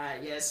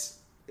 Yes,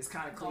 it's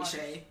kind of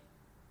cliche.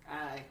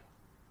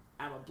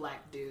 I'm a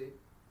black dude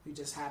who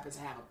just happens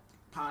to have a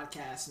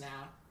podcast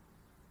now,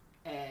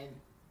 and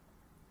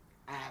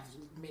I have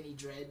many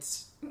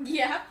dreads.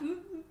 Yeah.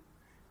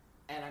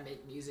 And I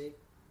make music,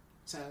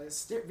 so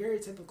it's very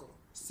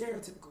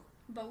stereotypical.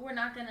 But we're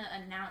not gonna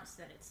announce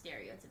that it's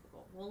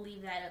stereotypical. We'll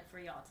leave that up for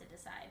y'all to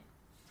decide.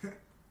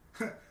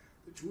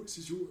 The choice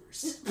is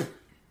yours.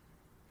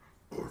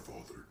 Our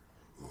Father,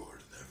 who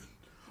art in heaven.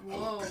 Whoa.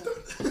 Whoa.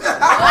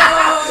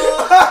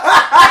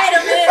 Wait a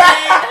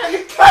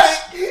minute. Cut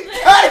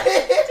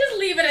it. Just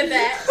leave it at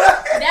that.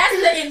 That's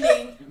the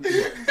ending.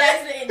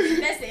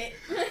 That's it.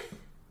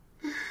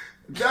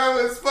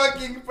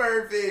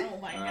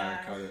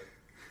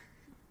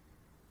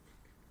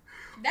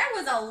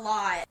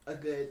 a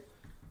good,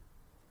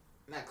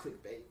 not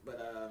clickbait, but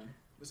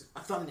was it a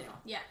thumbnail?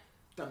 Yeah.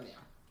 Thumbnail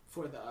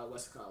for the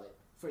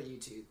for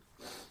YouTube.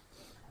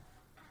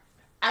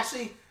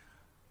 Actually,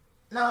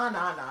 no,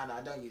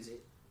 don't use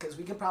it because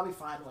we could probably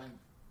find one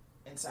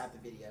inside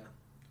the video.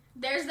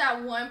 There's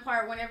that one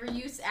part whenever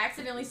you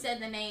accidentally said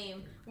the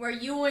name where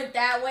you went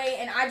that way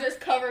and I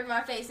just covered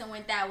my face and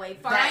went that way.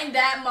 Find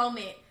that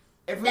moment.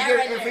 If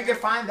we could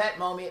find that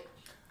moment,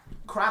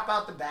 crop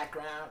out the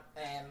background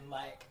and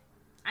like.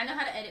 I know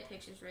how to edit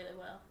pictures really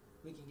well.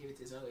 We can give it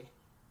to Zoe.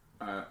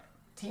 Alright.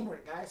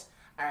 Teamwork, guys.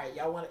 Alright,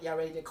 y'all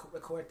ready to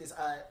record this?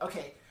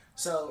 Okay,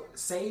 so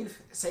save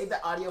the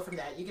audio from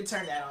that. You can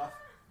turn that off.